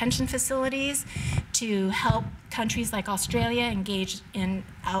built detention facilities to help countries like Australia engage in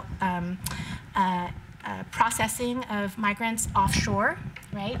processing of migrants offshore,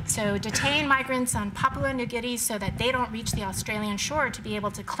 right? So detain migrants on Papua New Guinea so that they don't reach the Australian shore to be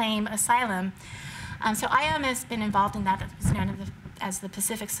able to claim asylum. So IOM has been involved in that. That's known as the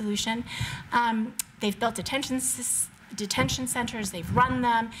Pacific Solution. They've built detention centers, they've run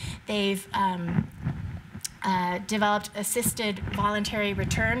them, they've developed assisted voluntary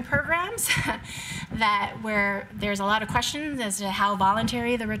return programs where there's a lot of questions as to how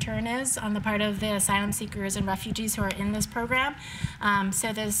voluntary the return is on the part of the asylum seekers and refugees who are in this program.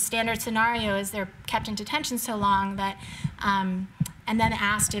 So the standard scenario is they're kept in detention so long that and then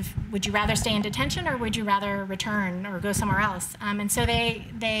asked would you rather stay in detention or would you rather return or go somewhere else? And so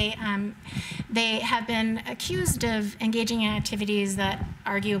they have been accused of engaging in activities that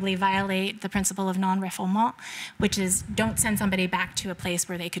arguably violate the principle of non-refoulement, which is don't send somebody back to a place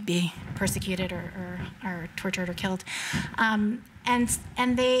where they could be persecuted or tortured or killed. But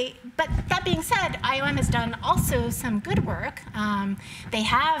that being said, IOM has done also some good work. They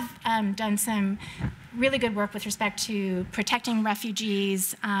have done some really good work with respect to protecting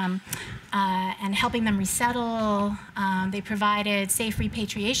refugees and helping them resettle. They provided safe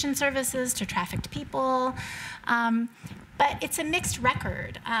repatriation services to trafficked people. But it's a mixed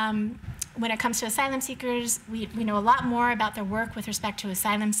record. When it comes to asylum seekers, we know a lot more about their work with respect to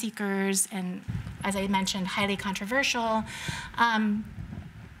asylum seekers, and as I mentioned, highly controversial.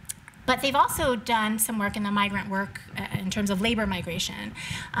 But they've also done some work in the migrant work in terms of labor migration.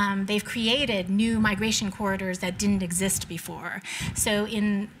 They've created new migration corridors that didn't exist before. So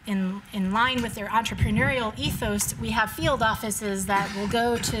in line with their entrepreneurial ethos, we have field offices that will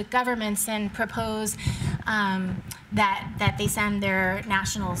go to governments and propose that they send their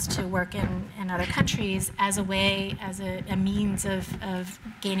nationals to work in other countries as a way, as a means of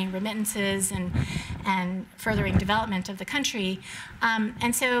gaining remittances and furthering development of the country.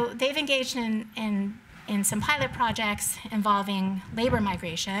 And so they've engaged in some pilot projects involving labor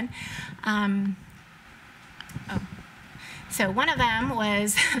migration. So one of them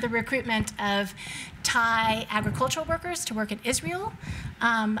was the recruitment of Thai agricultural workers to work in Israel,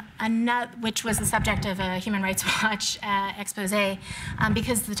 which was the subject of a Human Rights Watch expose,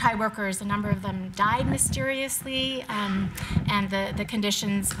 because the Thai workers, a number of them died mysteriously, and the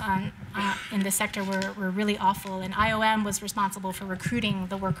conditions in the sector were really awful. And IOM was responsible for recruiting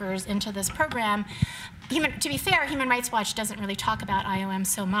the workers into this program. To be fair, Human Rights Watch doesn't really talk about IOM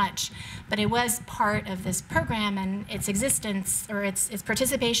so much, but it was part of this program, and its existence or its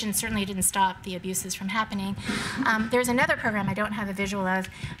participation certainly didn't stop the abuses from happening. There's another program I don't have a visual of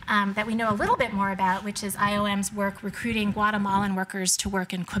that we know a little bit more about, which is IOM's work recruiting Guatemalan workers to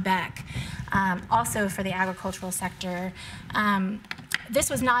work in Quebec, also for the agricultural sector. This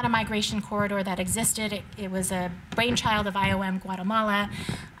was not a migration corridor that existed. It was a brainchild of IOM Guatemala,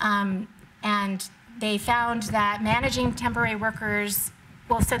 and they found that managing temporary workers,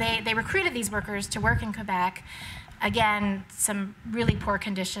 so they recruited these workers to work in Quebec. Again, some really poor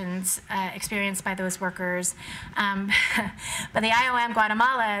conditions experienced by those workers. But the IOM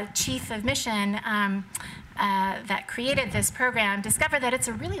Guatemala chief of mission that created this program discovered that it's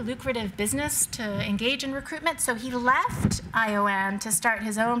a really lucrative business to engage in recruitment, so he left IOM to start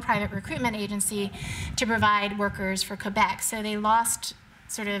his own private recruitment agency to provide workers for Quebec. So they lost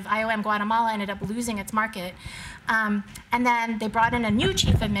IOM Guatemala ended up losing its market. And then they brought in a new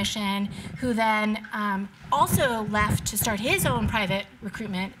chief of mission who then also left to start his own private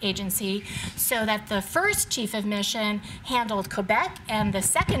recruitment agency, so that the first chief of mission handled Quebec and the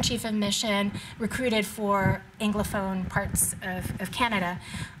second chief of mission recruited for Anglophone parts of Canada.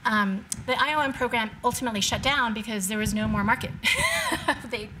 The IOM program ultimately shut down because there was no more market.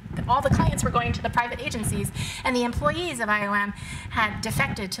 All the clients were going to the private agencies, and the employees of IOM had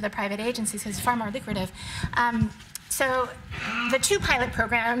defected to the private agencies because it's far more lucrative. So the two pilot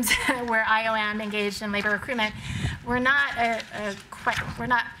programs where IOM engaged in labor recruitment were not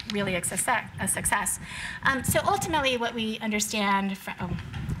really a success. So ultimately, what we understand from,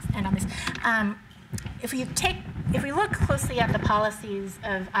 if we look closely at the policies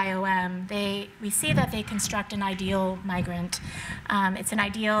of IOM, we see that they construct an ideal migrant. It's an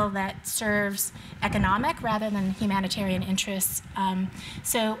ideal that serves economic rather than humanitarian interests.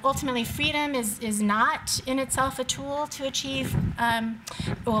 So ultimately, freedom is not in itself a tool to achieve,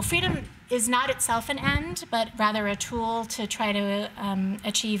 freedom is not itself an end, but rather a tool to try to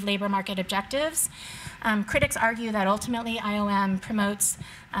achieve labor market objectives. Critics argue that ultimately IOM promotes,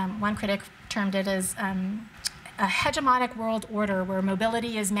 one critic termed it as a hegemonic world order where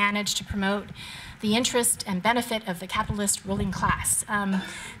mobility is managed to promote the interest and benefit of the capitalist ruling class.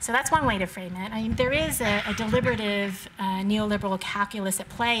 So that's one way to frame it. I mean, there is a deliberative neoliberal calculus at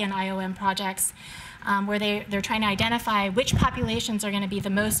play in IOM projects where they're trying to identify which populations are going to be the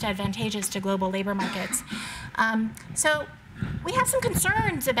most advantageous to global labor markets. So we have some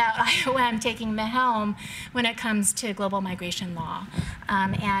concerns about IOM taking the helm when it comes to global migration law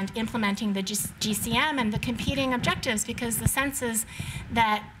and implementing the GCM and the competing objectives, because the sense is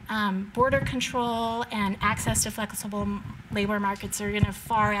that border control and access to flexible labor markets are going to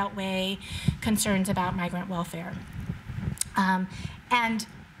far outweigh concerns about migrant welfare. And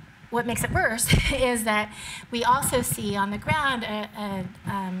what makes it worse is that we also see on the ground,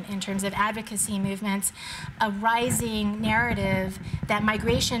 in terms of advocacy movements, a rising narrative that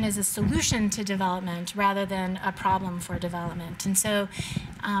migration is a solution to development rather than a problem for development. And so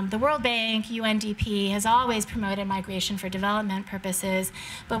the World Bank, UNDP, has always promoted migration for development purposes,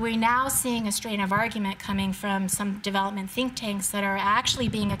 but we're now seeing a strain of argument coming from some development think tanks that are actually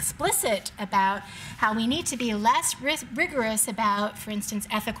being explicit about how we need to be less rigorous about, for instance,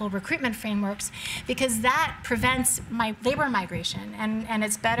 ethical recruitment frameworks, because that prevents labor migration, and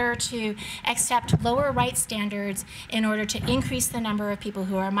it's better to accept lower rights standards in order to increase the number of people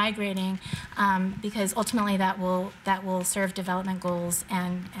who are migrating, because ultimately that will serve development goals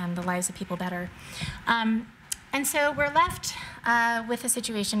and the lives of people better. And so we're left with a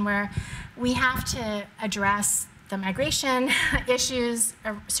situation where we have to address the migration issues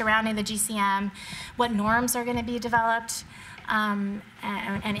surrounding the GCM, what norms are going to be developed and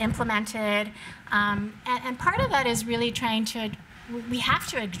implemented. And part of that is really we have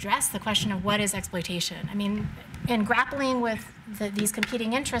to address the question of what is exploitation. I mean, in grappling with these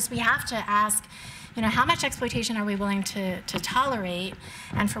competing interests, we have to ask, how much exploitation are we willing to tolerate,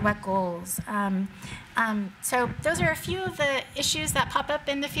 and for what goals? So those are a few of the issues that pop up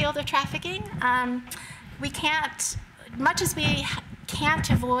in the field of trafficking. We can't, much as we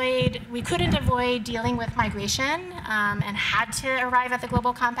couldn't avoid dealing with migration and had to arrive at the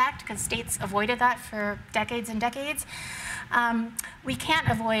Global Compact because states avoided that for decades and decades. We can't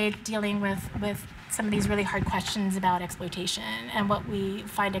avoid dealing with some of these really hard questions about exploitation and what we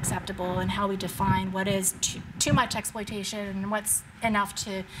find acceptable and how we define what is too much exploitation and what's enough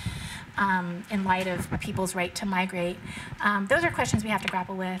to, in light of people's right to migrate. Those are questions we have to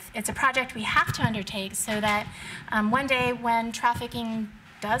grapple with. It's a project we have to undertake so that one day when trafficking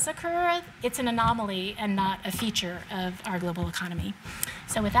does occur, it's an anomaly and not a feature of our global economy.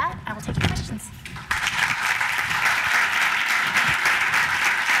 So with that, I will take your questions.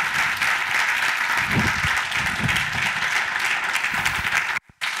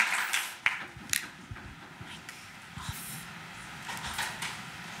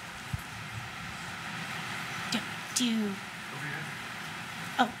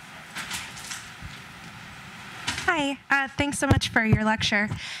 Hi, thanks so much for your lecture.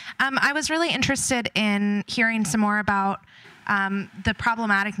 I was really interested in hearing some more about the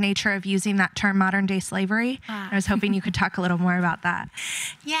problematic nature of using that term modern-day slavery. I was hoping you could talk a little more about that.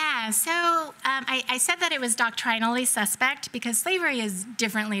 Yeah, so I said that it was doctrinally suspect because slavery is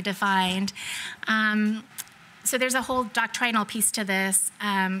differently defined. So there's a whole doctrinal piece to this.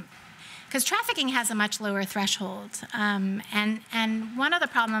 Because trafficking has a much lower threshold. And one of the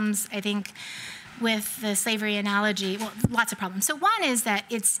problems, I think, with the slavery analogy, well, lots of problems. So one is that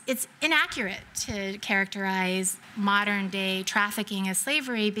it's inaccurate to characterize modern-day trafficking as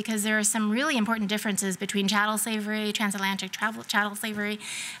slavery because there are some really important differences between chattel slavery, transatlantic chattel slavery,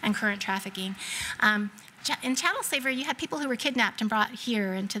 and current trafficking. In chattel slavery, you had people who were kidnapped and brought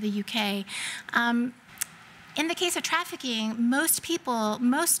here into the UK. In the case of trafficking,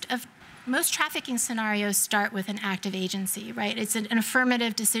 most trafficking scenarios start with an act of agency, right? It's an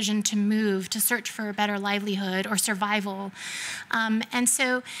affirmative decision to move, to search for a better livelihood or survival. And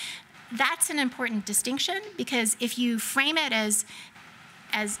so that's an important distinction because if you frame it as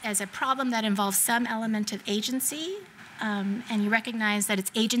as a problem that involves some element of agency, and you recognize that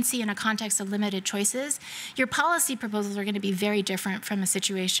it's agency in a context of limited choices, your policy proposals are going to be very different from a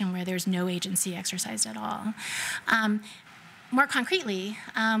situation where there's no agency exercised at all. More concretely,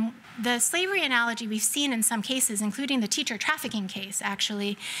 the slavery analogy we've seen in some cases, including the teacher trafficking case,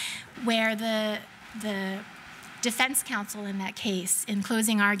 actually, where the defense counsel in that case, in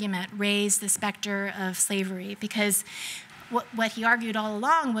closing argument, raised the specter of slavery, because what he argued all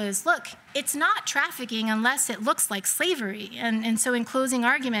along was, look, it's not trafficking unless it looks like slavery. And so in closing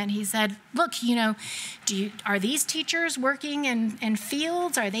argument, he said, look, you know, are these teachers working in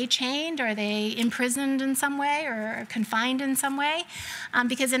fields? Are they chained? Are they imprisoned in some way or confined in some way?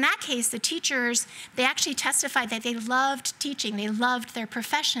 Because in that case, the teachers, they actually testified that they loved teaching. They loved their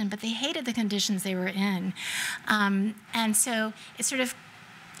profession, but they hated the conditions they were in. And so it sort of,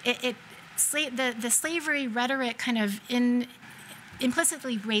 the slavery rhetoric kind of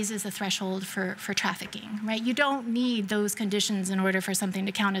implicitly raises the threshold for trafficking, right? You don't need those conditions in order for something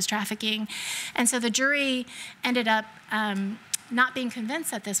to count as trafficking. And so the jury ended up not being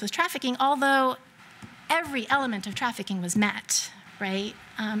convinced that this was trafficking, although every element of trafficking was met, right?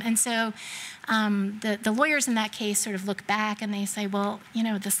 And so the lawyers in that case sort of look back and they say, well, you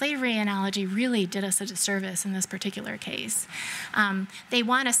know, the slavery analogy really did us a disservice in this particular case. They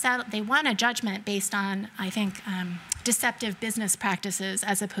want a judgment based on, I think, deceptive business practices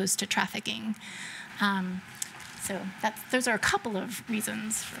as opposed to trafficking. So those are a couple of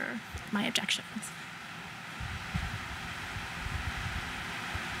reasons for my objections.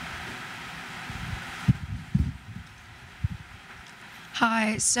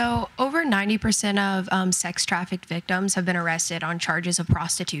 Hi, so over 90% of sex trafficked victims have been arrested on charges of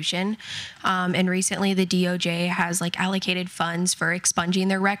prostitution. And recently the DOJ has allocated funds for expunging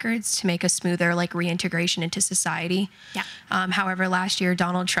their records to make a smoother reintegration into society. Yeah. However, last year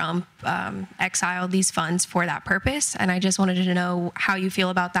Donald Trump exiled these funds for that purpose. And I just wanted to know how you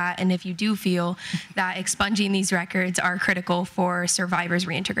feel about that, and if you do feel that expunging these records are critical for survivors'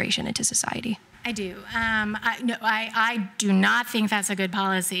 reintegration into society. I do. I do not think that's a good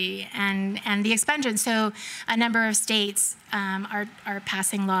policy. And the expungement, so a number of states are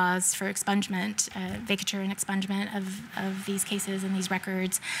passing laws for expungement, vacature and expungement of these cases and these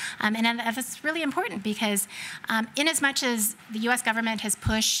records. And that's really important because in as much as the US government has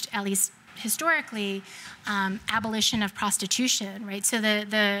pushed, at least historically, abolition of prostitution, right? So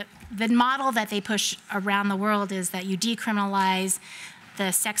the model that they push around the world is that you decriminalize the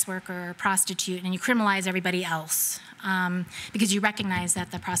sex worker or prostitute, and you criminalize everybody else because you recognize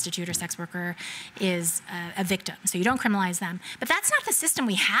that the prostitute or sex worker is a victim. So you don't criminalize them. But that's not the system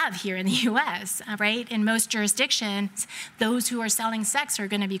we have here in the US, right? In most jurisdictions, those who are selling sex are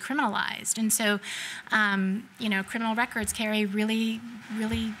going to be criminalized. And so, you know, criminal records carry really,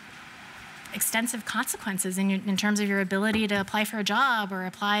 really extensive consequences in terms of your ability to apply for a job or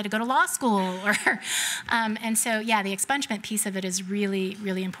apply to go to law school, or and so yeah, the expungement piece of it is really,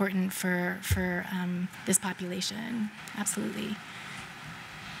 really important for this population. Absolutely.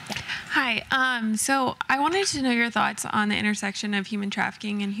 Yeah. Hi. So I wanted to know your thoughts on the intersection of human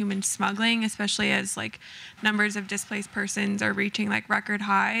trafficking and human smuggling, especially as numbers of displaced persons are reaching record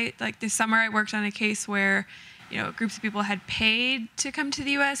high. This summer, I worked on a case where groups of people had paid to come to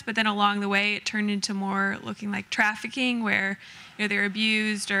the U.S., but then along the way it turned into more looking like trafficking, where they're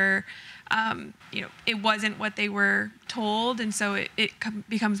abused or it wasn't what they were told, and so it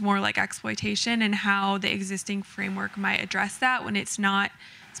becomes more like exploitation, and how the existing framework might address that when it's not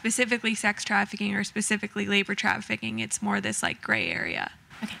specifically sex trafficking or specifically labor trafficking. It's more this gray area.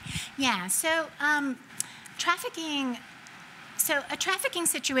 Okay. Yeah. So trafficking. So a trafficking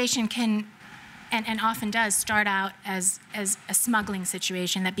situation can. And often does start out as a smuggling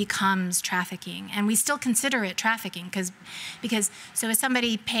situation that becomes trafficking, and we still consider it trafficking because so if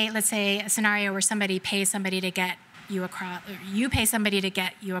somebody let's say a scenario where somebody pays somebody to get you across, or you pay somebody to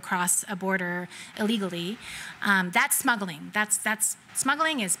get you across a border illegally, that's smuggling. That's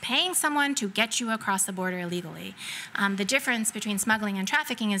smuggling is paying someone to get you across the border illegally. The difference between smuggling and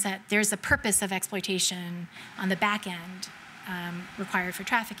trafficking is that there's a purpose of exploitation on the back end. Required for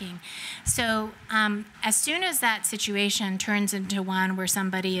trafficking. So as soon as that situation turns into one where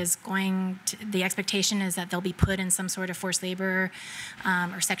somebody is the expectation is that they'll be put in some sort of forced labor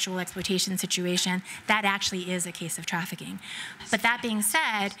or sexual exploitation situation, that actually is a case of trafficking. But that being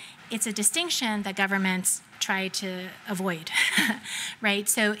said, it's a distinction that governments try to avoid, right?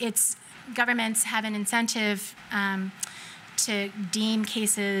 So governments have an incentive to deem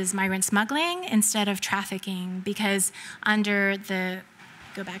cases migrant smuggling instead of trafficking, because under the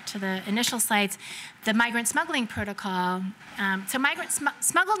go back to the initial slides, the migrant smuggling protocol.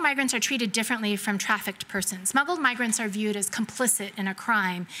 Smuggled migrants are treated differently from trafficked persons. Smuggled migrants are viewed as complicit in a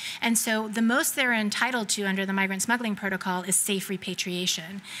crime. And so the most they're entitled to under the migrant smuggling protocol is safe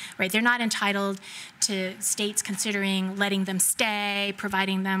repatriation, right? They're not entitled to states considering letting them stay,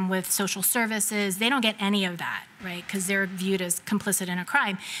 providing them with social services. They don't get any of that, right? Because they're viewed as complicit in a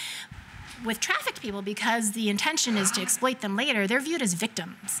crime. With trafficked people, because the intention is to exploit them later, they're viewed as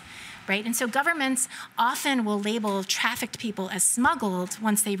victims, right? And so governments often will label trafficked people as smuggled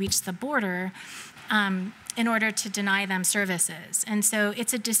once they reach the border in order to deny them services. And so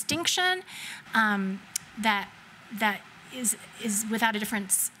it's a distinction that is without a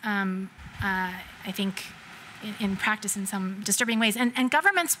difference, I think, in practice in some disturbing ways. And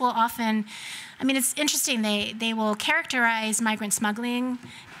governments will often, I mean, it's interesting, they will characterize migrant smuggling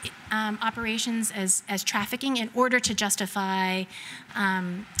operations as trafficking in order to justify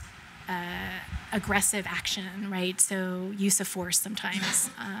aggressive action, right? So use of force sometimes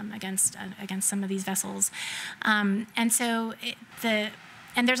against some of these vessels, and so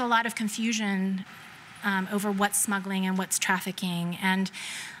and there's a lot of confusion over what's smuggling and what's trafficking, and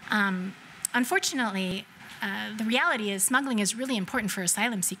unfortunately, the reality is smuggling is really important for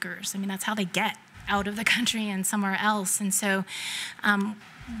asylum seekers. I mean, that's how they get out of the country and somewhere else, and so.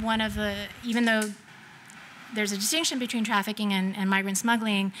 Even though there's a distinction between trafficking and migrant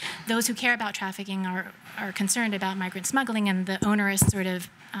smuggling, those who care about trafficking are concerned about migrant smuggling and the onerous sort of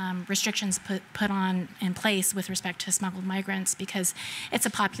restrictions put on in place with respect to smuggled migrants, because it's a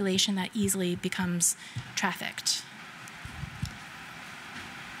population that easily becomes trafficked.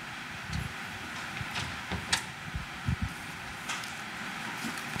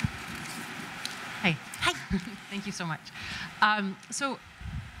 Hey. Hi. Thank you so much. So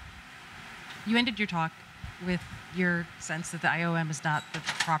you ended your talk with your sense that the IOM is not the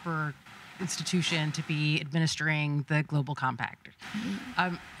proper institution to be administering the global compact.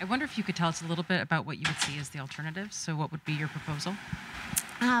 I wonder if you could tell us a little bit about what you would see as the alternatives. So what would be your proposal?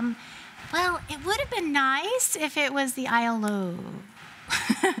 Well, it would have been nice if it was the ILO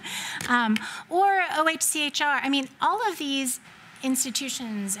or OHCHR. I mean, all of these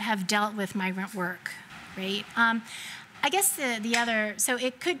institutions have dealt with migrant work, right? I guess the other, so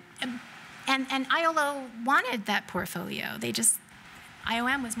it could, and ILO wanted that portfolio.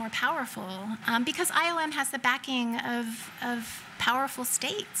 IOM was more powerful because IOM has the backing of powerful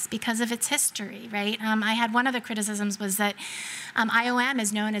states because of its history, right? I had one of the criticisms was that IOM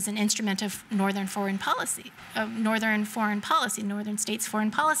is known as an instrument of northern states'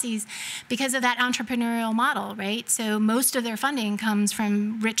 foreign policies because of that entrepreneurial model, right? So most of their funding comes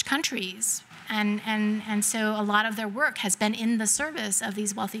from rich countries. And so a lot of their work has been in the service of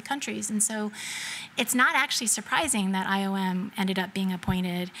these wealthy countries. And so it's not actually surprising that IOM ended up being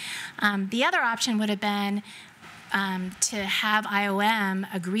appointed. The other option would have been to have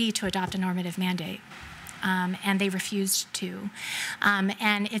IOM agree to adopt a normative mandate. And they refused to.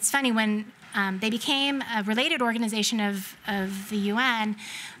 And it's funny, when they became a related organization of the UN,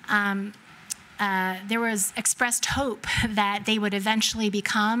 there was expressed hope that they would eventually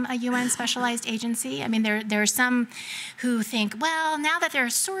become a UN specialized agency. I mean, there are some who think, well, now that they're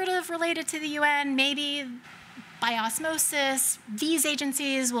sort of related to the UN, maybe by osmosis, these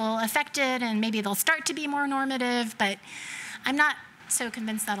agencies will affect it and maybe they'll start to be more normative, but I'm not so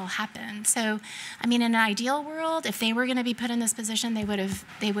convinced that'll happen. So, I mean, in an ideal world, if they were going to be put in this position, they would have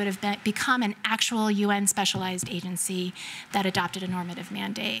become an actual UN specialized agency that adopted a normative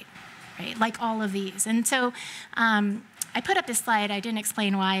mandate. Right, like all of these. And so I put up this slide. I didn't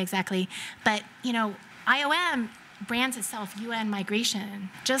explain why exactly, but IOM brands itself UN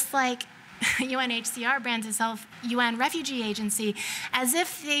migration, just like UNHCR brands itself UN refugee agency, as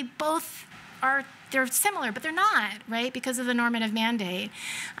if they both they're similar, but they're not, right, because of the normative mandate.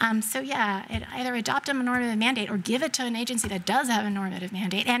 So yeah, either adopt a normative mandate or give it to an agency that does have a normative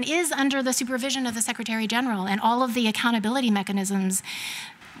mandate and is under the supervision of the Secretary General and all of the accountability mechanisms,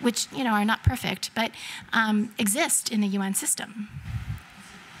 which are not perfect, but exist in the UN system.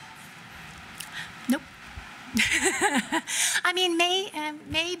 Nope. I mean,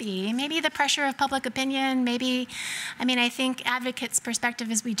 maybe the pressure of public opinion, maybe, I think advocates'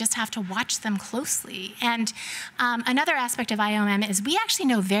 perspective is we just have to watch them closely. And another aspect of IOM is we actually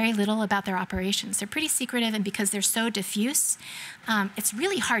know very little about their operations. They're pretty secretive, and because they're so diffuse, it's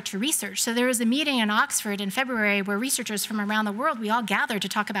really hard to research. So there was a meeting in Oxford in February where researchers from around the world, we all gathered to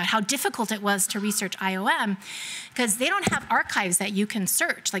talk about how difficult it was to research IOM because they don't have archives that you can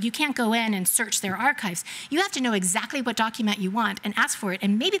search. Like, you can't go in and search their archives. You have to know exactly what document you want and ask for it,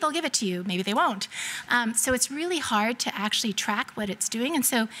 and maybe they'll give it to you, maybe they won't. So it's really hard to actually track what it's doing. And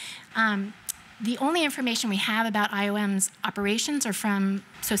so the only information we have about IOM's operations are from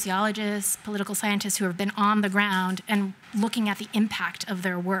sociologists, political scientists who have been on the ground and looking at the impact of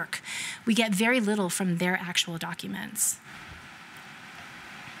their work. We get very little from their actual documents.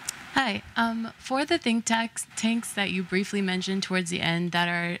 Hi. For the think tanks that you briefly mentioned towards the end that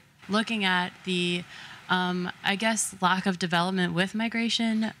are looking at the, I guess, lack of development with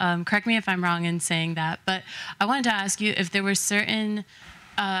migration, correct me if I'm wrong in saying that, but I wanted to ask you if there were certain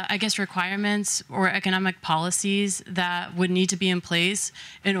I guess, requirements or economic policies that would need to be in place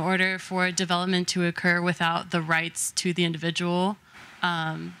in order for development to occur without the rights to the individual.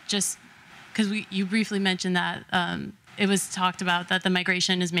 Just because you briefly mentioned that it was talked about that the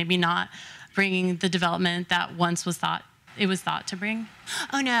migration is maybe not bringing the development that once was thought to bring.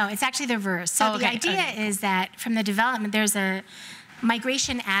 Oh no, it's actually the reverse. So the idea is that from the development, there's a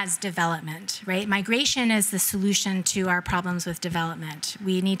migration as development, right? Migration is the solution to our problems with development.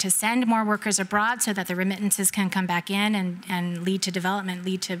 We need to send more workers abroad so that the remittances can come back in and lead to development,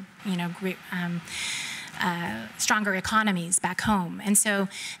 lead to, you know, stronger economies back home. And so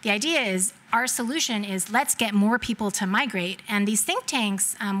the idea is, our solution is let's get more people to migrate. And these think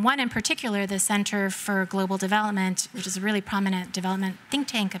tanks, one in particular, the Center for Global Development, which is a really prominent development think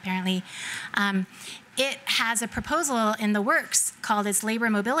tank apparently, it has a proposal in the works called its Labor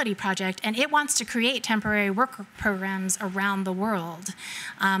Mobility Project, and it wants to create temporary work programs around the world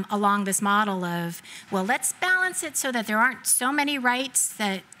along this model of, well, let's balance it so that there aren't so many rights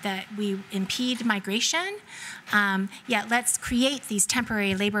that we impede migration, yet let's create these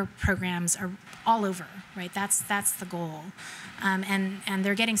temporary labor programs all over, right? That's the goal. And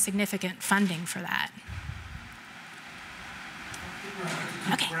they're getting significant funding for that.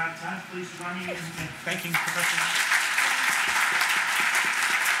 Okay. We're out of time. Please join me in thanking Professor.